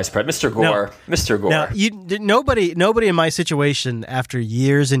 Mr. Vice President, Mr. Gore, Mr. Gore. Now, nobody in my situation, after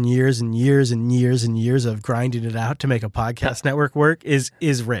years and years and years and years and years of grinding it out to make a podcast network work, is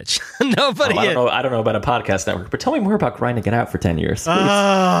rich. Nobody. I don't know about a podcast network, but tell me more about grinding it out for 10 years.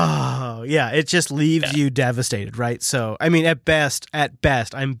 Oh, yeah, it just leaves you devastated, right? So, I mean, at best,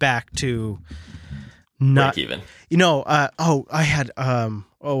 I'm back to. Not break even. I had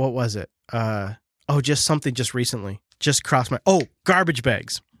what was it? Just something just recently just crossed my garbage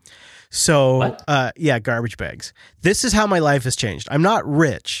bags. So what? Garbage bags. This is how my life has changed. I'm not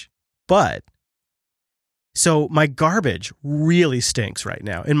rich, but so my garbage really stinks right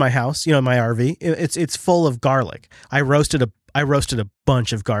now in my house. In my RV, it's full of garlic. I roasted a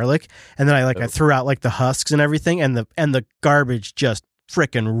bunch of garlic, and then I threw out like the husks and everything, and the garbage just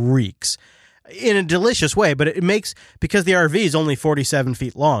frickin' reeks. In a delicious way, but it makes, because the RV is only 47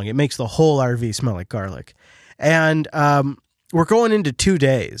 feet long, it makes the whole RV smell like garlic. And we're going into 2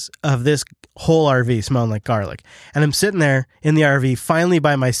 days of this whole RV smelling like garlic. And I'm sitting there in the RV finally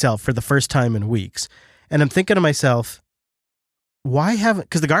by myself for the first time in weeks. And I'm thinking to myself,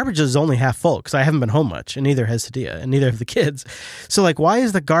 because the garbage is only half full, because I haven't been home much, and neither has Sadia, and neither have the kids. So why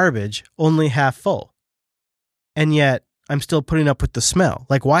is the garbage only half full? And yet, I'm still putting up with the smell.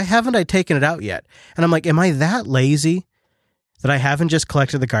 Why haven't I taken it out yet? And I'm like, am I that lazy that I haven't just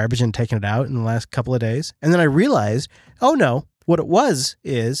collected the garbage and taken it out in the last couple of days? And then I realized, oh no, what it was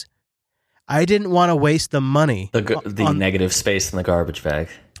is I didn't want to waste the money. The negative space in the garbage bag.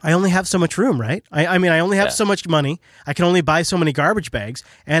 I only have so much room, right? I mean, I only have so much money. I can only buy so many garbage bags.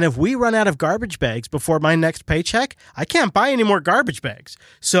 And if we run out of garbage bags before my next paycheck, I can't buy any more garbage bags.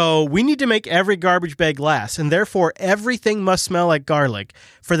 So we need to make every garbage bag last. And therefore, everything must smell like garlic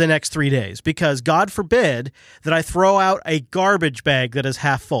for the next 3 days. Because God forbid that I throw out a garbage bag that is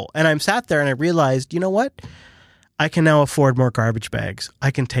half full. And I'm sat there and I realized, you know what? I can now afford more garbage bags.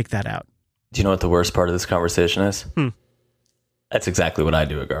 I can take that out. Do you know what the worst part of this conversation is? That's exactly what I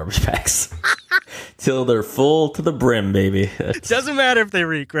do at garbage bags. Till they're full to the brim, baby. It doesn't matter if they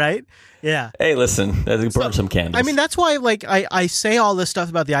reek, right? Yeah. Hey, listen, burn some candles. I mean, that's why I say all this stuff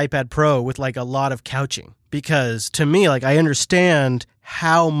about the iPad Pro with a lot of couching. Because to me, I understand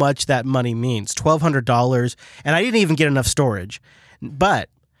how much that money means. $1,200. And I didn't even get enough storage. But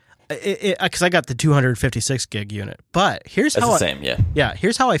because I got the 256 gig unit. But here's That's how the same, yeah. Yeah,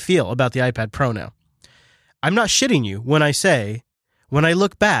 here's how I feel about the iPad Pro now. I'm not shitting you when I say, when I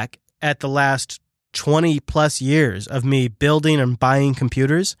look back at the last 20 plus years of me building and buying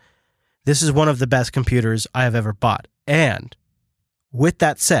computers, this is one of the best computers I have ever bought. And with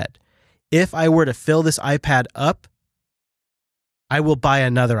that said, if I were to fill this iPad up, I will buy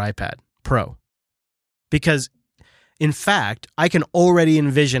another iPad Pro. Because, in fact, I can already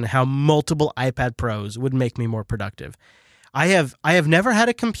envision how multiple iPad Pros would make me more productive. I have never had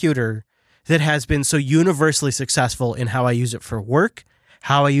a computer that has been so universally successful in how I use it for work,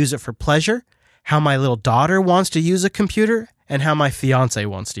 how I use it for pleasure, how my little daughter wants to use a computer, and how my fiance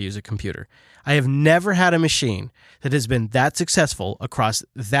wants to use a computer. I have never had a machine that has been that successful across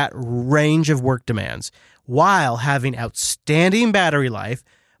that range of work demands while having outstanding battery life,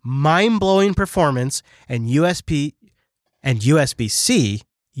 mind-blowing performance, and USB and USB-C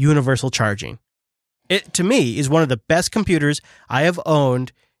universal charging. It, to me, is one of the best computers I have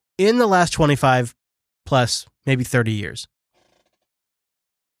owned in the last 25 plus, maybe 30 years.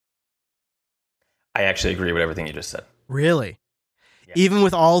 I actually agree with everything you just said. Really? Yeah. Even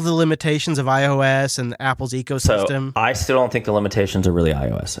with all the limitations of iOS and Apple's ecosystem? So I still don't think the limitations are really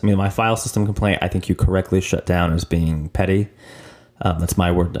iOS. I mean, my file system complaint, I think you correctly shut down as being petty. That's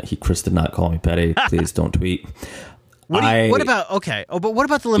my word. Chris did not call me petty. Please don't tweet. What about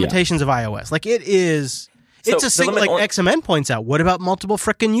the limitations of iOS? Like it's a single, like XMN points out. What about multiple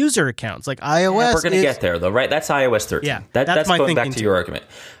frickin' user accounts? Like iOS, we're going to get there though, right? That's iOS 13. Yeah, that's my going back to your argument.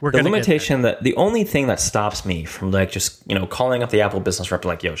 The limitation the only thing that stops me from like just calling up the Apple business rep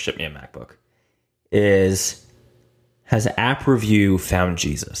like, yo, ship me a MacBook, is has App Review found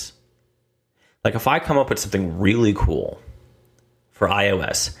Jesus? Like if I come up with something really cool for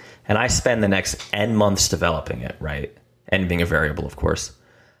iOS and I spend the next N months developing it, right? N being a variable, of course.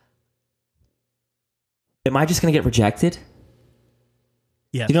 Am I just going to get rejected?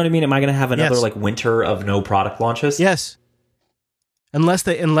 Yes. You know what I mean? Am I going to have another like winter of no product launches? Yes. Unless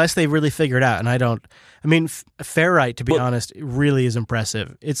they really figure it out, and I don't. I mean, Ferrite, to be honest, really is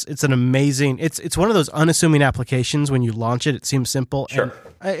impressive. It's an amazing. It's one of those unassuming applications. When you launch it, it seems simple. Sure.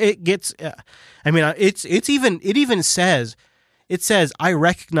 And it gets. I mean, it even says. It says, I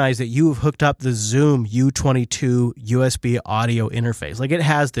recognize that you have hooked up the Zoom U22 USB audio interface. Like it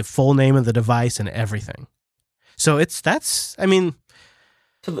has the full name of the device and everything. So that's the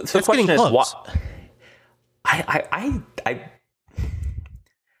question is what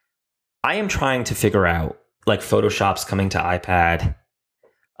I am trying to figure out, like Photoshop's coming to iPad,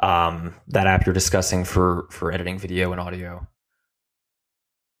 that app you're discussing for editing video and audio.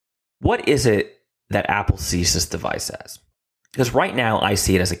 What is it that Apple sees this device as? Because right now I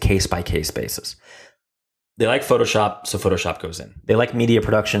see it as a case-by-case basis. They like Photoshop, so Photoshop goes in. They like media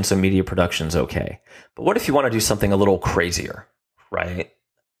production, so media production's okay. But what if you want to do something a little crazier, right?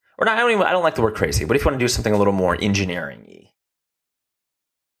 Or not, I don't like the word crazy, but if you want to do something a little more engineering-y.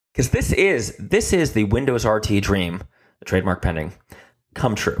 Because this is the Windows RT dream, the trademark pending,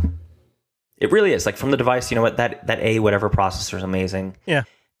 come true. It really is. Like from the device, you know what, that A whatever processor is amazing. Yeah.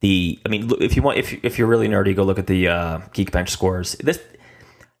 If you're really nerdy, go look at the Geekbench scores.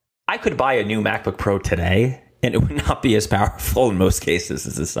 I could buy a new MacBook Pro today, and it would not be as powerful in most cases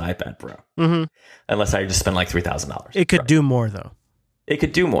as this iPad Pro, unless I just spend like $3,000. It could do more, though. It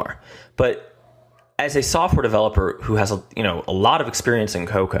could do more, but as a software developer who has a lot of experience in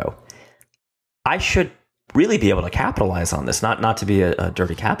Cocoa, I should really be able to capitalize on this. Not to be a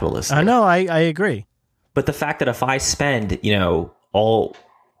dirty capitalist. I know, I agree. But the fact that if I spend all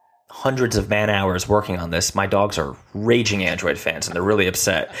hundreds of man hours working on this, my dogs are raging Android fans and they're really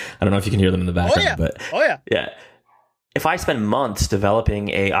upset. I don't know if you can hear them in the background, yeah. If I spend months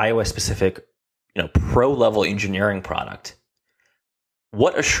developing a iOS specific, pro level engineering product,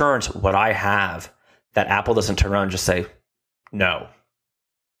 what assurance would I have that Apple doesn't turn around and just say no?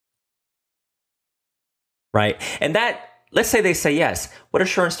 Right? And that, let's say they say yes. What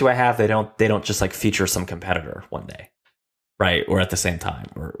assurance do I have they don't just like feature some competitor one day? Right, or at the same time,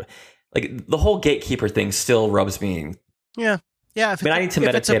 or like the whole gatekeeper thing still rubs me. Yeah. I need to meditate on it.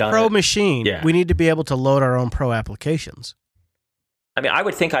 If it's a pro machine, we need to be able to load our own pro applications. I mean, I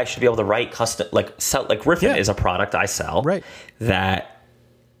would think I should be able to write custom, like Riffin is a product I sell, right? That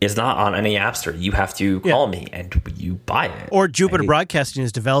is not on any app store. You have to call me and you buy it. Or Jupiter Broadcasting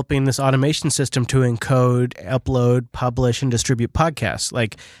is developing this automation system to encode, upload, publish, and distribute podcasts.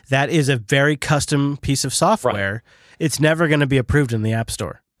 Like that is a very custom piece of software. Right. It's never going to be approved in the App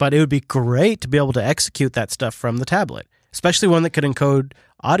Store. But it would be great to be able to execute that stuff from the tablet, especially one that could encode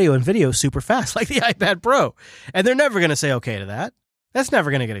audio and video super fast, like the iPad Pro. And they're never going to say okay to that. That's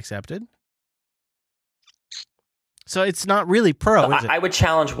never going to get accepted. So it's not really pro, is it? I would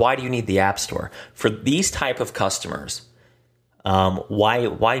challenge, why do you need the App Store? For these type of customers,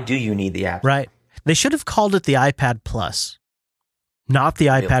 why do you need the App Store? Right. They should have called it the iPad Plus, not the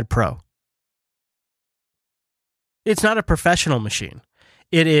iPad Pro. It's not a professional machine.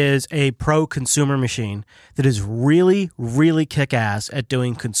 It is a pro consumer machine that is really, really kick-ass at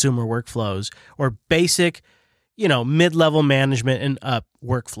doing consumer workflows or basic, mid-level management and up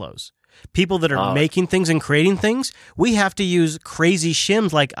workflows. People that are making things and creating things, we have to use crazy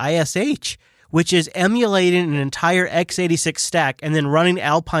shims like ISH, which is emulating an entire x86 stack and then running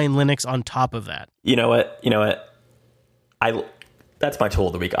Alpine Linux on top of that. You know what? That's my tool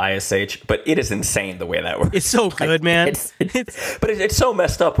of the week, ISH, but it is insane the way that works. It's so good, man. It's so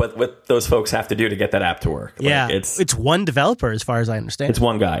messed up what those folks have to do to get that app to work. Yeah, it's one developer as far as I understand. It's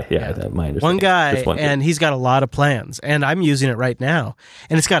one guy, my understanding. One guy, and he's got a lot of plans, and I'm using it right now.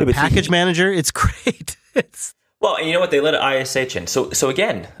 And it's got a package manager. It's great. Well, and you know what? They let ISH in. So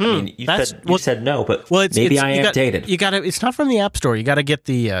again, you said no, but maybe I am dated. You got to. It's not from the App Store. You got to get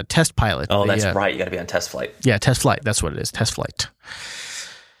the Test Pilot. Oh, that's right. You got to be on Test Flight. Yeah, Test Flight. That's what it is. Test Flight.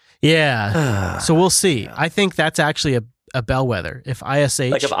 Yeah. So we'll see. I think that's actually a bellwether. If ISH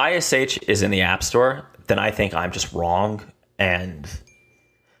is in the App Store, then I think I'm just wrong. And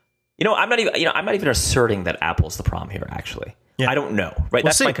I'm not even asserting that Apple's the problem here. Actually, I don't know. Right?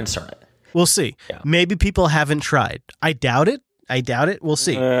 That's my concern. We'll see. Yeah. Maybe people haven't tried. I doubt it. We'll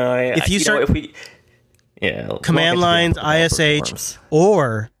see. If you start, command lines, ISH,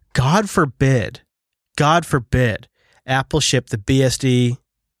 or God forbid, Apple ship the BSD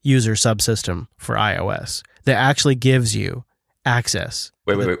user subsystem for iOS that actually gives you access.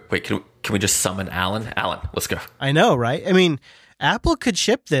 Wait. Can we just summon Alan? Alan, let's go. I know, right? I mean, Apple could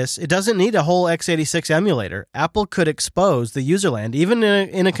ship this. It doesn't need a whole x86 emulator. Apple could expose the userland, even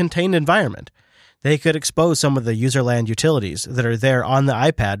in a contained environment. They could expose some of the userland utilities that are there on the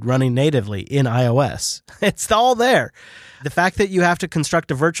iPad running natively in iOS. It's all there. The fact that you have to construct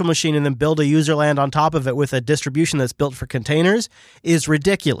a virtual machine and then build a userland on top of it with a distribution that's built for containers is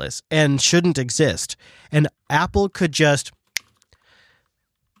ridiculous and shouldn't exist. And Apple could just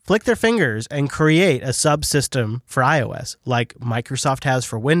flick their fingers and create a subsystem for iOS like Microsoft has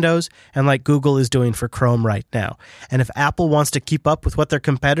for Windows and like Google is doing for Chrome right now. And if Apple wants to keep up with what their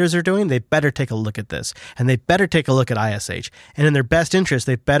competitors are doing, they better take a look at this. And they better take a look at ISH. And in their best interest,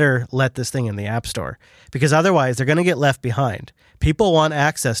 they better let this thing in the App Store because otherwise they're going to get left behind. People want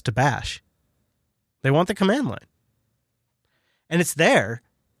access to Bash. They want the command line. And it's there.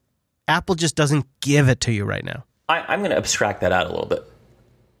 Apple just doesn't give it to you right now. I'm going to abstract that out a little bit.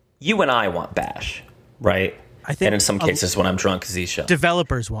 You and I want Bash, right? I think, and in some cases, when I'm drunk, Z-Shell.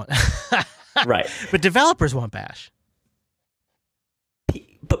 Developers want, right? But developers want Bash.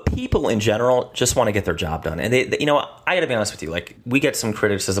 But people in general just want to get their job done, and they I got to be honest with you. Like, we get some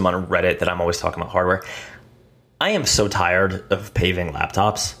criticism on Reddit that I'm always talking about hardware. I am so tired of paving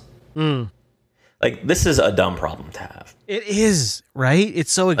laptops. Like, this is a dumb problem to have. It is, right?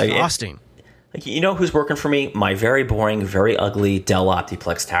 It's so exhausting. Like, you know who's working for me? My very boring, very ugly Dell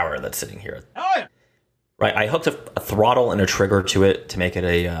Optiplex tower that's sitting here. Oh, yeah. Right, I hooked a throttle and a trigger to it to make it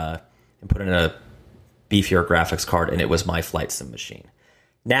and put in a beefier graphics card, and it was my flight sim machine.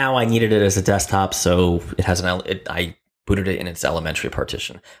 Now I needed it as a desktop, so it has I booted it in its elementary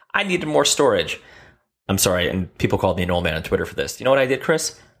partition. I needed more storage. I'm sorry, and people called me an old man on Twitter for this. You know what I did,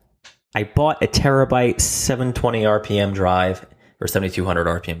 Chris? I bought a terabyte 720 RPM drive, or 7200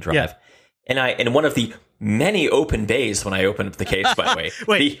 RPM drive. Yeah. And in one of the many open bays when I opened up the case, by the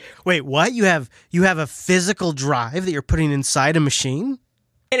way. Wait, what? You have a physical drive that you're putting inside a machine?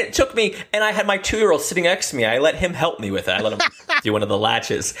 And it took me, and I had my 2-year-old sitting next to me. I let him help me with it. I let him do one of the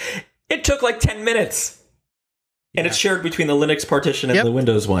latches. It took like 10 minutes. And it's shared between the Linux partition and the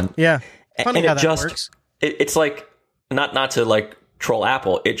Windows one. Yeah. Funny and how that works. It's like, not to like troll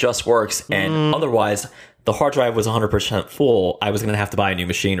Apple, it just works. And otherwise, the hard drive was 100% full. I was going to have to buy a new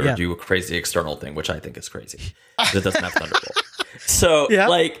machine or do a crazy external thing, which I think is crazy. It doesn't have Thunderbolt. So,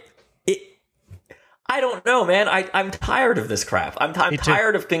 I don't know, man. I'm tired of this crap. I'm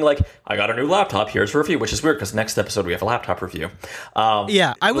tired of being like, I got a new laptop. Here's a review, which is weird because next episode we have a laptop review.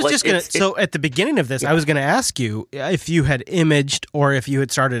 I was just going to... So at the beginning of this, I was going to ask you if you had imaged or if you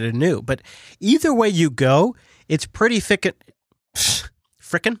had started anew. But either way you go, it's pretty frickin'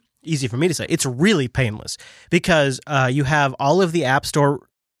 easy for me to say. It's really painless because you have all of the App Store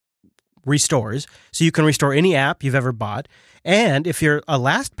restores, so you can restore any app you've ever bought. And if you're a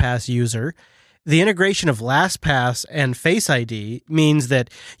LastPass user, the integration of LastPass and Face ID means that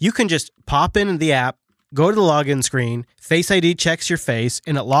you can just pop in the app, go to the login screen, Face ID checks your face,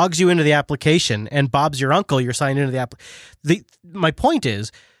 and it logs you into the application, and Bob's your uncle, you're signed into the app. My point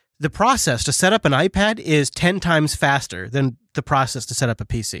is, the process to set up an iPad is 10 times faster than the process to set up a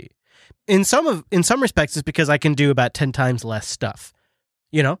PC. In some respects, it's because I can do about 10 times less stuff,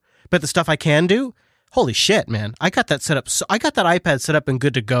 But the stuff I can do, holy shit, man! I got that set up. I got that iPad set up and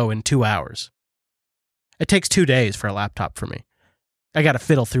good to go in 2 hours. It takes 2 days for a laptop for me. I got to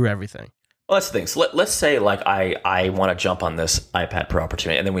fiddle through everything. Well, that's the thing. So let's say like I want to jump on this iPad Pro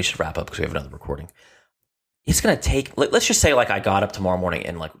opportunity, and then we should wrap up because we have another recording. It's going to take, let's just say like I got up tomorrow morning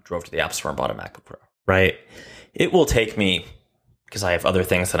and like drove to the App Store and bought a MacBook Pro, right? It will take me, because I have other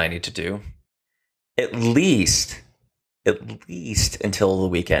things that I need to do, at least until the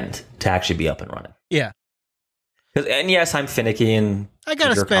weekend to actually be up and running. Yeah. And yes, I'm finicky, and I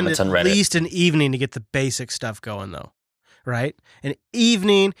got to spend at least an evening to get the basic stuff going, though. Right? An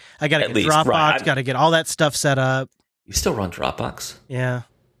evening. I got to get Dropbox, right. Got to get all that stuff set up. You still run Dropbox? Yeah.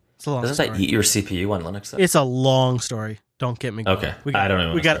 It's a long Doesn't story. that eat your CPU on Linux, though? It's a long story. Don't get me going. Okay. I don't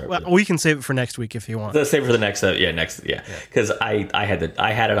know. We can save it for next week if you want. Let's save it for the next. Because I had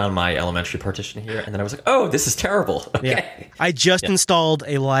it on my elementary partition here, and then I was like, oh, this is terrible. Okay. Yeah. I just installed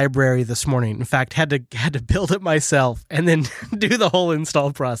a library this morning. In fact, had to build it myself and then do the whole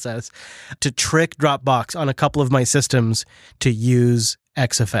install process to trick Dropbox on a couple of my systems to use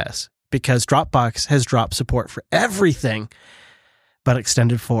XFS, because Dropbox has dropped support for everything but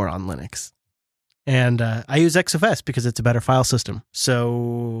Extended 4 on Linux. And I use XFS because it's a better file system.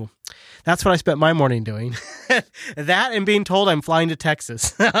 So that's what I spent my morning doing. That and being told I'm flying to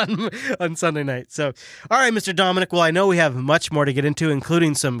Texas on Sunday night. So, all right, Mr. Dominic. Well, I know we have much more to get into,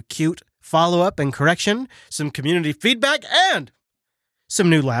 including some cute follow-up and correction, some community feedback, and some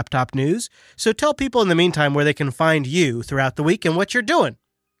new laptop news. So tell people in the meantime where they can find you throughout the week and what you're doing.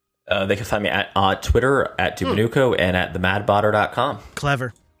 They can find me at Twitter, at Dubanuco, and at themadbotter.com.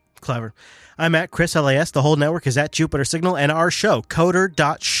 Clever. I'm at Chris LAS. The whole network is at Jupiter Signal, and our show,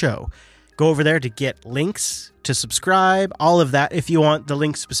 Coder.show. Go over there to get links, to subscribe, all of that. If you want the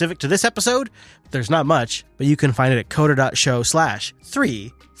link specific to this episode, there's not much, but you can find it at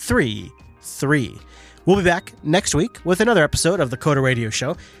Coder.show/333. We'll be back next week with another episode of the Coder Radio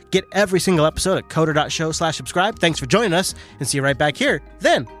Show. Get every single episode at Coder.show/subscribe. Thanks for joining us, and see you right back here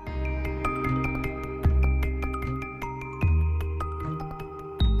then.